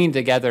bringing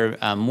together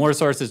more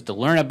sources to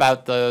learn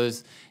about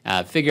those,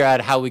 figure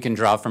out how we can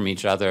draw from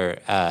each other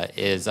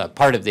is a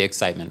part of the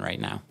excitement right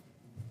now.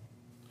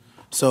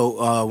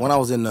 So when I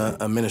was in the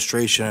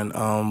administration,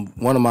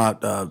 one of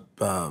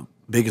my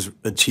biggest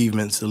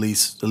achievements, at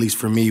least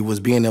for me, was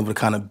being able to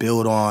kind of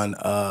build on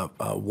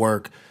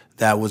work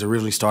that was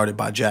originally started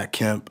by Jack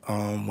Kemp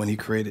when he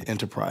created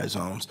enterprise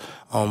zones,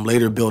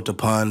 later built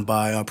upon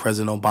by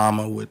President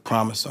Obama with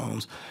promise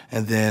zones,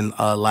 and then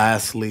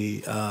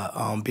lastly,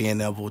 being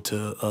able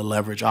to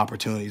leverage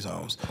opportunity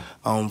zones.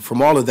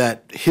 From all of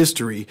that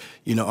history,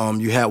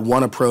 you had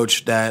one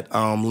approach that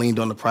leaned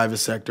on the private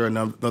sector,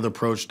 another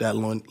approach that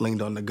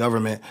leaned on the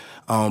government,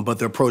 but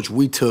the approach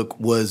we took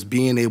was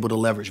being able to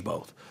leverage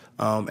both.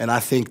 And I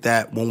think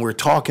that when we're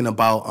talking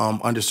about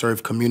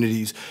underserved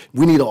communities,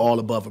 we need an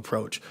all-above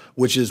approach,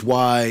 which is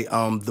why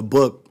the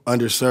book,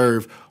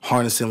 Underserved,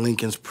 Harnessing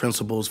Lincoln's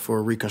Principles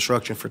for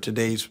Reconstruction for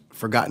Today's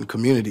Forgotten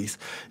Communities,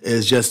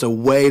 is just a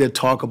way to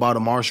talk about a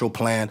Marshall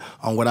Plan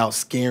without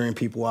scaring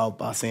people out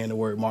by saying the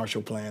word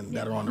Marshall Plan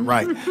that are on the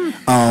right.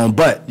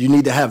 But you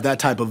need to have that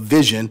type of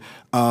vision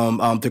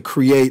to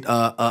create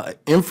an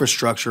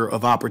infrastructure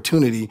of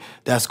opportunity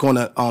that's going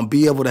to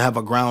be able to have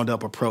a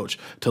ground-up approach,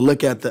 to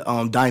look at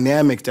the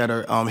dynamics that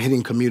are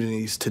hitting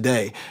communities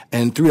today.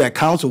 And through that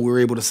council, we were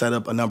able to set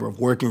up a number of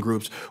working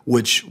groups,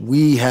 which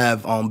we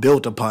have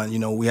built upon.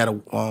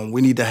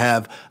 We need to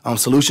have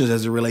solutions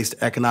as it relates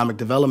to economic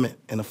development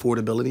and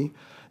affordability,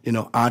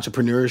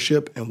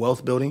 entrepreneurship and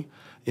wealth building,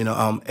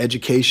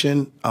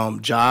 education,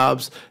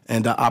 jobs,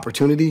 and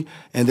opportunity.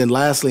 And then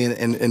lastly,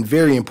 and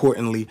very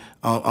importantly,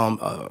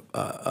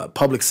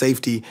 public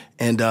safety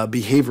and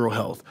behavioral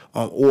health,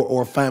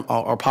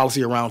 or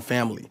policy around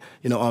family.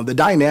 The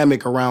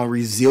dynamic around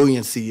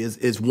resiliency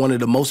is one of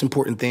the most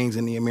important things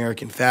in the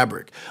American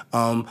fabric.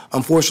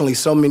 Unfortunately,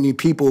 so many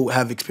people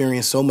have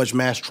experienced so much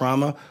mass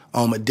trauma,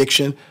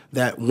 addiction,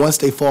 that once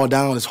they fall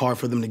down, it's hard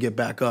for them to get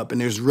back up.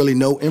 And there's really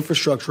no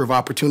infrastructure of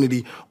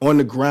opportunity on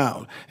the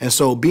ground. And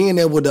so being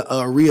able to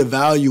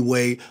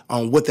reevaluate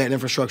what that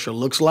infrastructure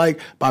looks like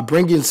by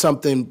bringing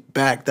something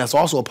back that's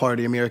also a part of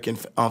the American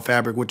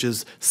fabric, which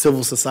is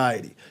civil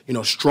society.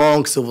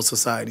 Strong civil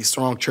society,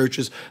 strong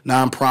churches,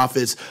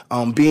 nonprofits,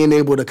 being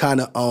able to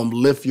kind of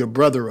lift your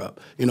brother up.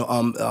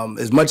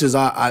 As much as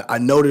I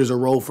know there's a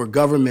role for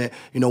government,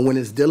 when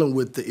it's dealing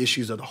with the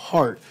issues of the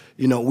heart,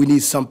 we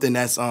need something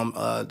that's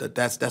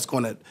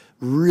going to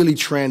really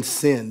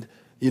transcend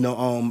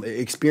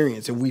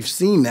experience, and we've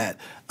seen that.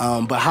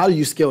 But how do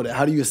you scale that?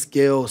 How do you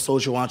scale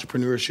social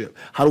entrepreneurship?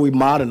 How do we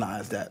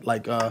modernize that?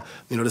 Like,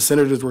 the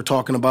senators were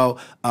talking about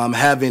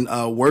having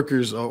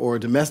workers or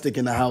domestic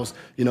in the house.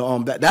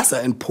 That's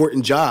an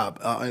important job,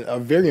 a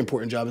very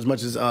important job, as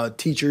much as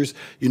teachers,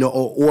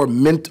 or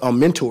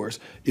mentors.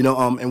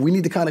 And we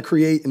need to kind of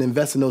create and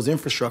invest in those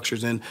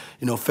infrastructures. And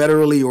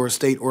federally or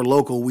state or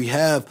local, we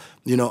have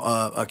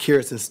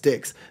carrots and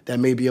sticks that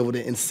may be able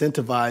to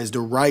incentivize the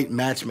right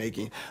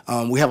matchmaking.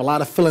 We have a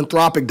lot of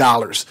philanthropic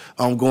dollars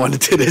going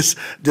into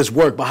this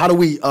work, but how do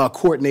we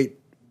coordinate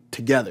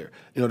together,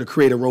 to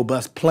create a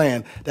robust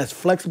plan that's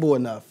flexible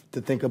enough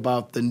to think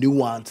about the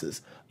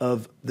nuances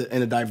and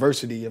the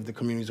diversity of the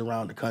communities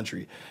around the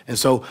country. And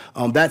so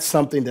that's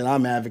something that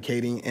I'm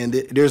advocating, and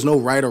there's no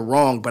right or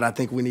wrong, but I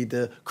think we need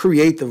to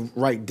create the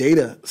right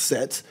data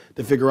sets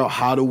to figure out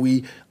how do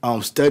we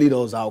study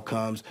those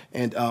outcomes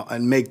and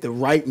make the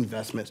right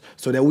investments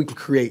so that we can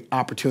create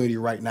opportunity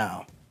right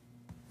now.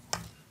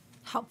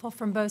 Helpful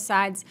from both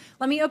sides.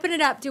 Let me open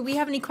it up. Do we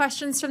have any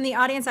questions from the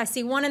audience? I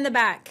see one in the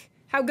back.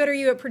 How good are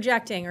you at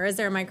projecting, or is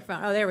there a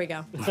microphone? Oh, there we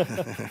go.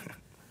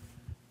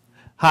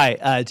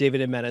 Hi,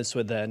 David Jimenez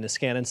with the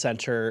Niskanen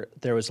Center.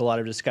 There was a lot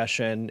of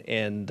discussion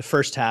in the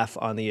first half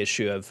on the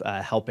issue of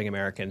helping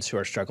Americans who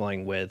are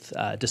struggling with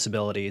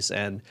disabilities.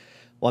 And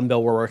one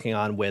bill we're working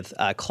on with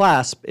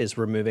CLASP is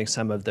removing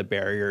some of the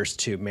barriers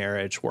to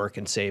marriage, work,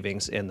 and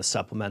savings in the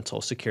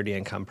Supplemental Security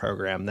Income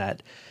Program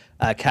that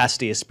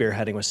Cassidy is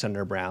spearheading with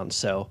Senator Brown.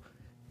 So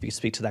if you could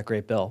speak to that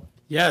great bill.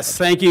 Yes,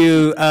 thank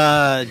you,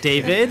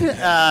 David.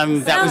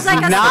 That was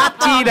like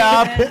not teed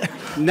up.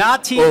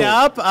 Not teed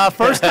up.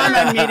 First time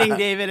I'm meeting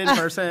David in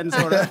person,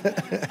 sort of.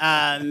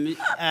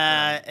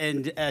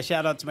 And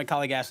shout out to my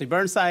colleague Ashley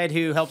Burnside,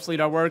 who helps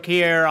lead our work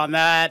here on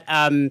that.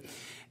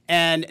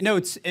 And no,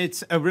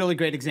 it's a really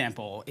great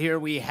example. Here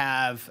we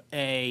have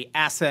a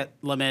asset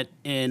limit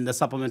in the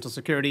Supplemental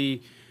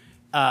Security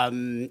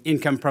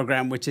Income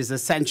Program, which is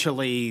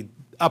essentially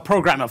a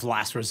program of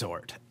last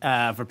resort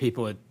for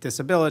people with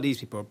disabilities,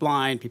 people who are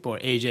blind, people who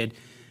are aged.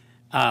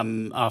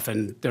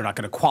 Often they're not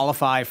going to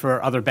qualify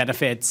for other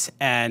benefits.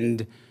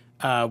 And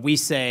we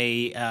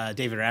say,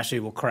 David or Ashley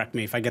will correct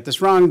me if I get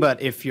this wrong,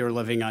 but if you're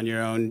living on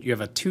your own, you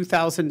have a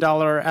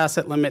 $2,000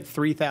 asset limit,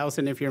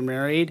 $3,000 if you're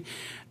married.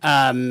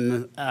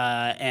 And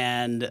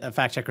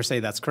fact checkers say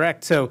that's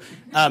correct. So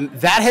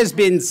that has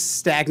been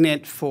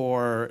stagnant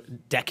for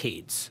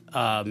decades.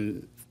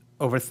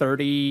 Over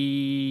 30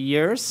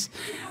 years,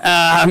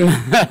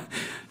 the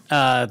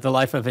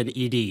life of an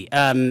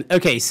ED.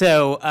 Okay,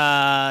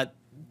 so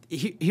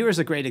here's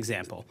a great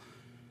example.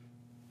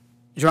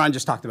 Jaron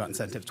just talked about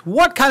incentives.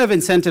 What kind of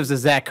incentives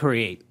does that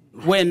create?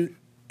 When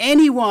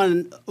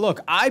anyone, look,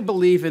 I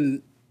believe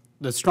in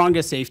the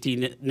strongest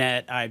safety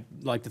net. I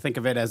like to think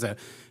of it as a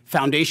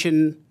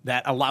foundation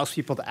that allows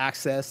people to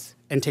access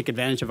and take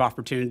advantage of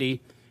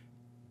opportunity.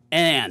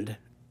 And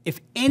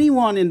if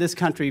anyone in this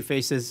country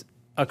faces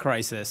a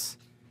crisis,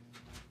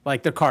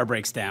 like their car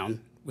breaks down,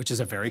 which is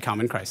a very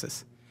common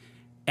crisis,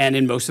 and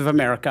in most of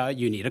America,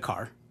 you need a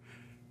car,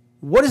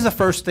 what is the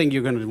first thing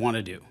you're going to want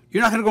to do?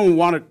 You're not going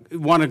to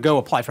want to go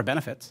apply for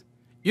benefits.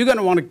 You're going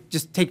to want to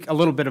just take a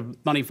little bit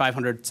of money,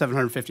 $500,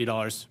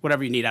 $750,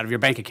 whatever you need out of your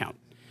bank account.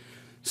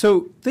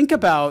 So think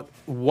about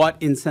what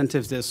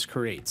incentives this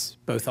creates,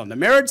 both on the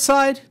marriage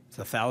side, it's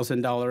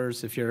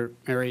 $1,000 if you're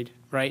married,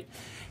 right?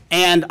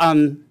 And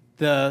on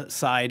the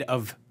side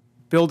of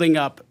building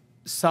up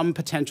some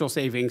potential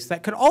savings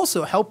that could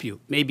also help you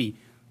maybe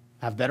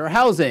have better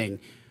housing,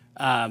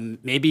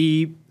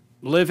 maybe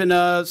live in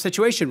a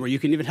situation where you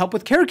can even help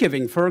with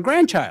caregiving for a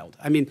grandchild.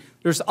 I mean,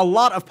 there's a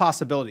lot of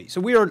possibilities.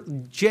 So we are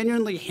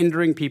genuinely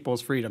hindering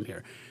people's freedom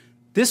here.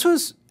 This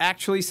was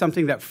actually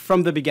something that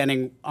from the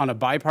beginning on a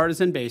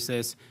bipartisan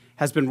basis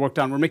has been worked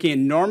on. We're making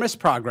enormous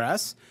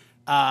progress.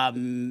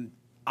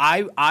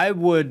 I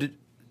would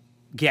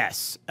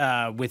guess,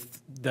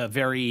 with the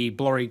very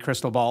blurry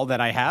crystal ball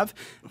that I have,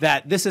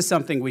 that this is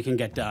something we can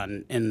get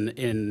done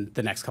in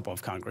the next couple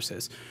of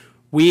Congresses.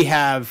 We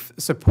have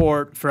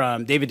support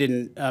from, David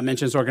didn't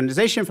mention his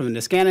organization, from the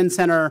Niskanen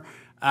Center,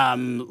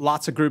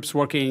 lots of groups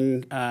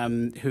working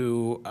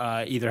who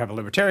either have a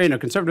libertarian or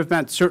conservative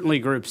bent, certainly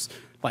groups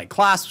like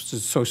CLASP,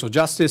 social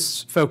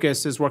justice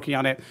focus, is working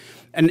on it.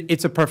 And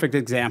it's a perfect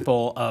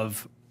example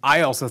of,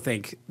 I also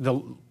think,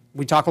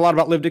 we talk a lot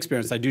about lived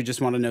experience. I do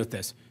just want to note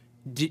this.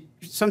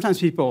 Sometimes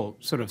people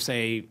sort of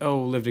say,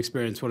 oh, lived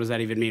experience, what does that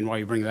even mean? Why are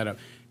you bringing that up?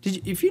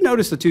 If you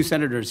notice the two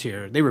senators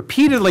here, they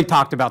repeatedly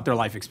talked about their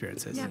life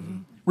experiences. Yeah.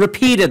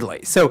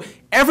 Repeatedly. So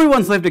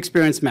everyone's lived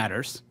experience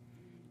matters.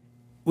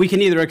 We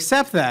can either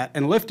accept that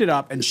and lift it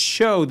up and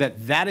show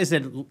that that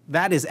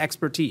is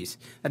expertise.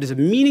 That is a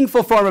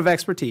meaningful form of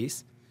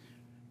expertise,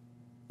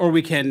 or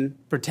we can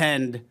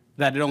pretend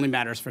that it only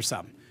matters for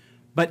some.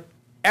 But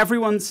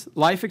everyone's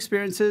life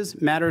experiences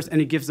matters,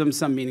 and it gives them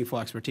some meaningful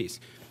expertise.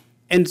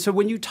 And so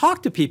when you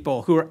talk to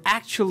people who are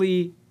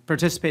actually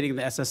participating in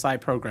the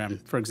SSI program,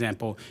 for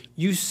example,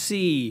 you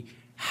see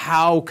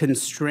how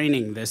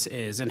constraining this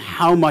is and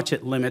how much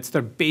it limits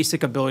their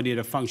basic ability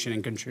to function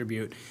and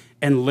contribute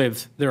and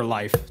live their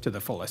life to the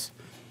fullest.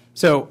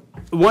 So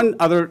one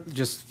other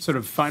just sort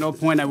of final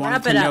point I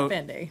wanted to note.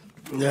 Wrap it up,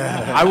 Indi.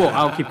 Yeah.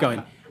 I'll keep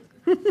going.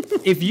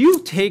 If you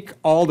take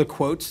all the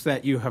quotes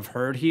that you have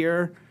heard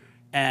here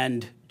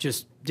and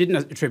just didn't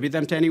attribute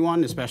them to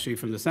anyone, especially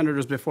from the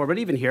senators before, but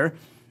even here,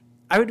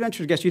 I would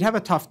venture to guess you'd have a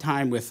tough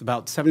time with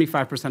about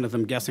 75% of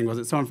them guessing, was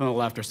it someone from the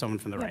left or someone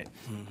from the right?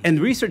 And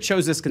the research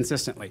shows this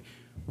consistently.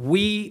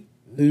 We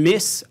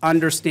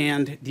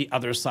misunderstand the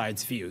other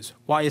side's views.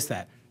 Why is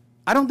that?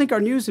 I don't think our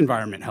news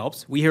environment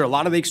helps. We hear a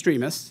lot of the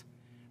extremists,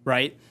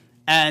 right?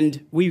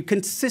 And we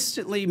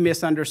consistently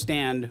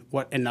misunderstand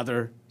what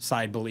another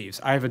side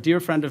believes. I have a dear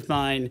friend of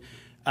mine,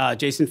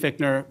 Jason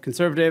Fichtner,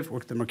 conservative,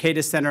 worked at the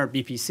Mercatus Center,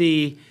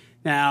 BPC.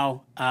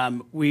 Now,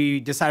 we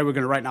decided we're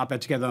going to write an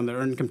op-ed together on the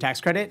earned income tax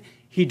credit.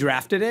 He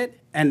drafted it,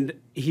 and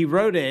he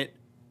wrote it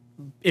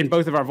in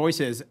both of our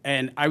voices,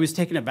 and I was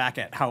taken aback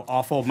at how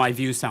awful my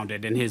views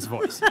sounded in his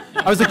voice.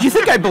 I was like, you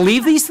think I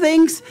believe these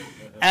things?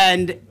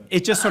 And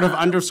it just sort of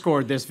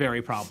underscored this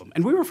very problem.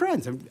 And we were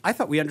friends, and I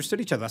thought we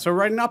understood each other. So we're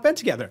writing an op-ed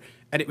together,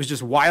 and it was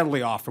just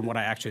wildly off from what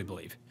I actually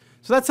believe.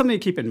 So that's something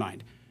to keep in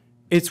mind.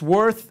 It's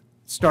worth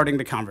starting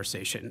the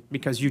conversation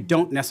because you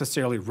don't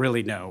necessarily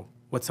really know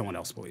what someone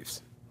else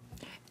believes.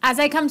 As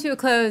I come to a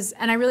close,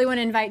 and I really want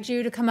to invite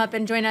you to come up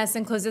and join us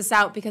and close this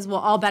out because we'll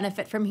all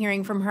benefit from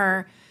hearing from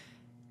her.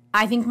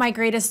 I think my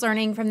greatest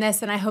learning from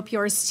this, and I hope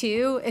yours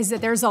too, is that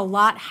there's a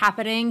lot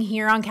happening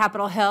here on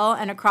Capitol Hill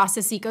and across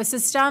this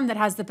ecosystem that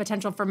has the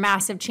potential for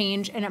massive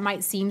change, and it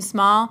might seem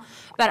small,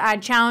 but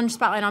I'd challenge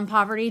Spotlight on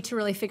Poverty to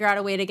really figure out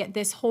a way to get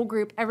this whole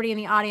group, everybody in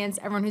the audience,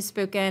 everyone who's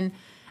spoken,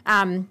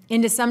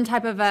 into some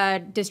type of a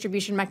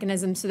distribution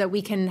mechanism so that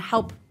we can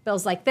help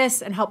bills like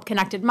this and help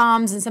connected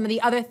moms and some of the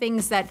other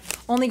things that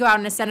only go out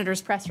in a senator's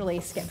press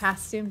release get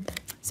passed soon.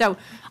 So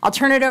I'll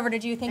turn it over to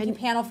you. Thank you,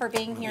 panel, for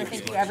being here.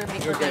 Thank you, everybody,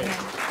 for being here.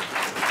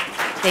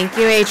 Thank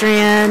you,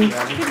 Adrienne.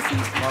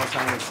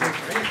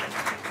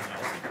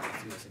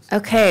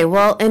 Okay,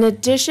 well, in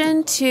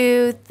addition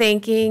to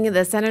thanking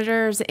the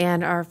senators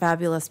and our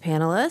fabulous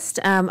panelists,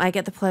 I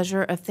get the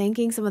pleasure of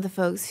thanking some of the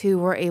folks who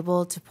were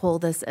able to pull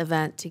this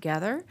event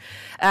together.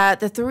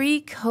 The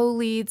three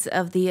co-leads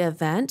of the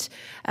event,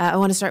 I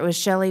want to start with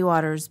Shelley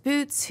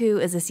Waters-Boots, who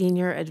is a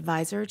senior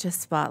advisor to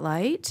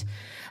Spotlight,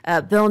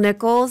 Bill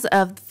Nichols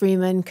of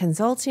Freeman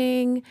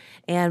Consulting,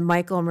 and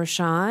Michael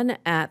Mershon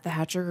at the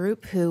Hatcher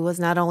Group, who was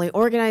not only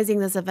organizing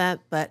this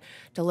event, but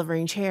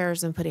delivering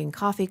chairs and putting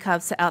coffee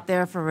cups out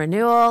there for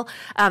renewal.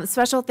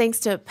 Special thanks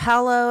to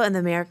Paolo and the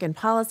American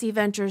Policy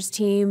Ventures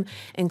team,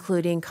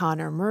 including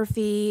Connor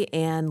Murphy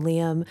and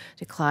Liam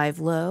DeClive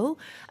Lowe.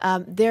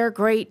 They're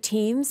great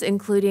teams,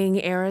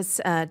 including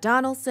Eris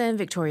Donaldson,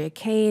 Victoria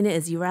Kane,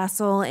 Izzy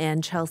Rassel,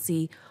 and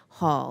Chelsea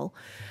Hall.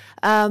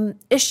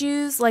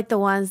 Issues like the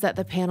ones that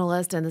the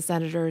panelists and the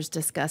senators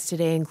discussed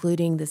today,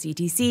 including the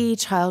CTC,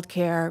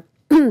 childcare,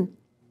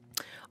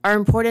 are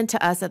important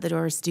to us at the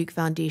Doris Duke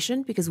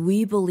Foundation because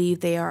we believe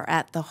they are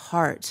at the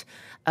heart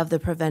of the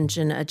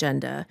prevention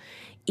agenda.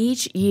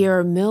 Each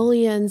year,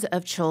 millions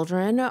of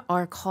children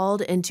are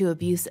called into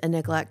abuse and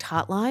neglect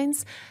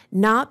hotlines,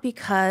 not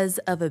because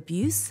of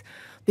abuse,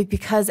 but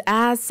because,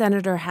 as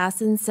Senator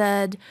Hassan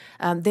said,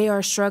 they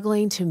are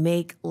struggling to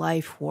make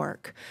life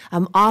work.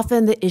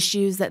 Often the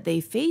issues that they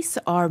face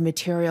are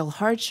material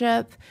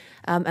hardship,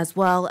 as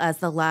well as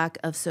the lack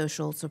of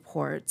social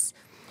supports.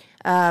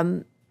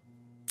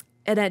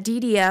 And at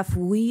DDF,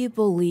 we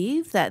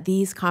believe that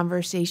these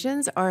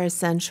conversations are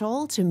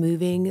essential to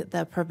moving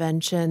the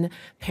prevention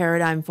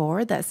paradigm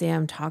forward that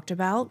Sam talked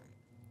about.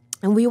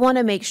 And we want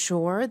to make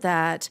sure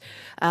that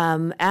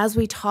as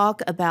we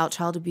talk about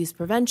child abuse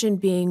prevention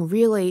being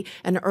really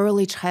an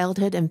early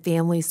childhood and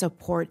family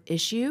support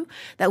issue,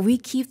 that we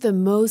keep the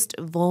most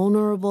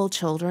vulnerable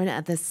children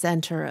at the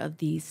center of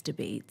these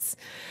debates.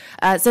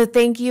 So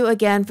thank you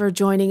again for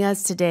joining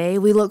us today.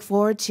 We look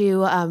forward to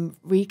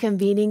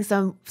reconvening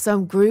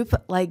some group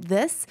like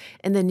this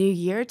in the new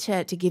year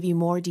to give you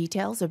more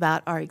details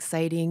about our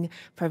exciting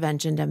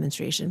prevention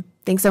demonstration.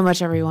 Thanks so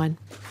much, everyone.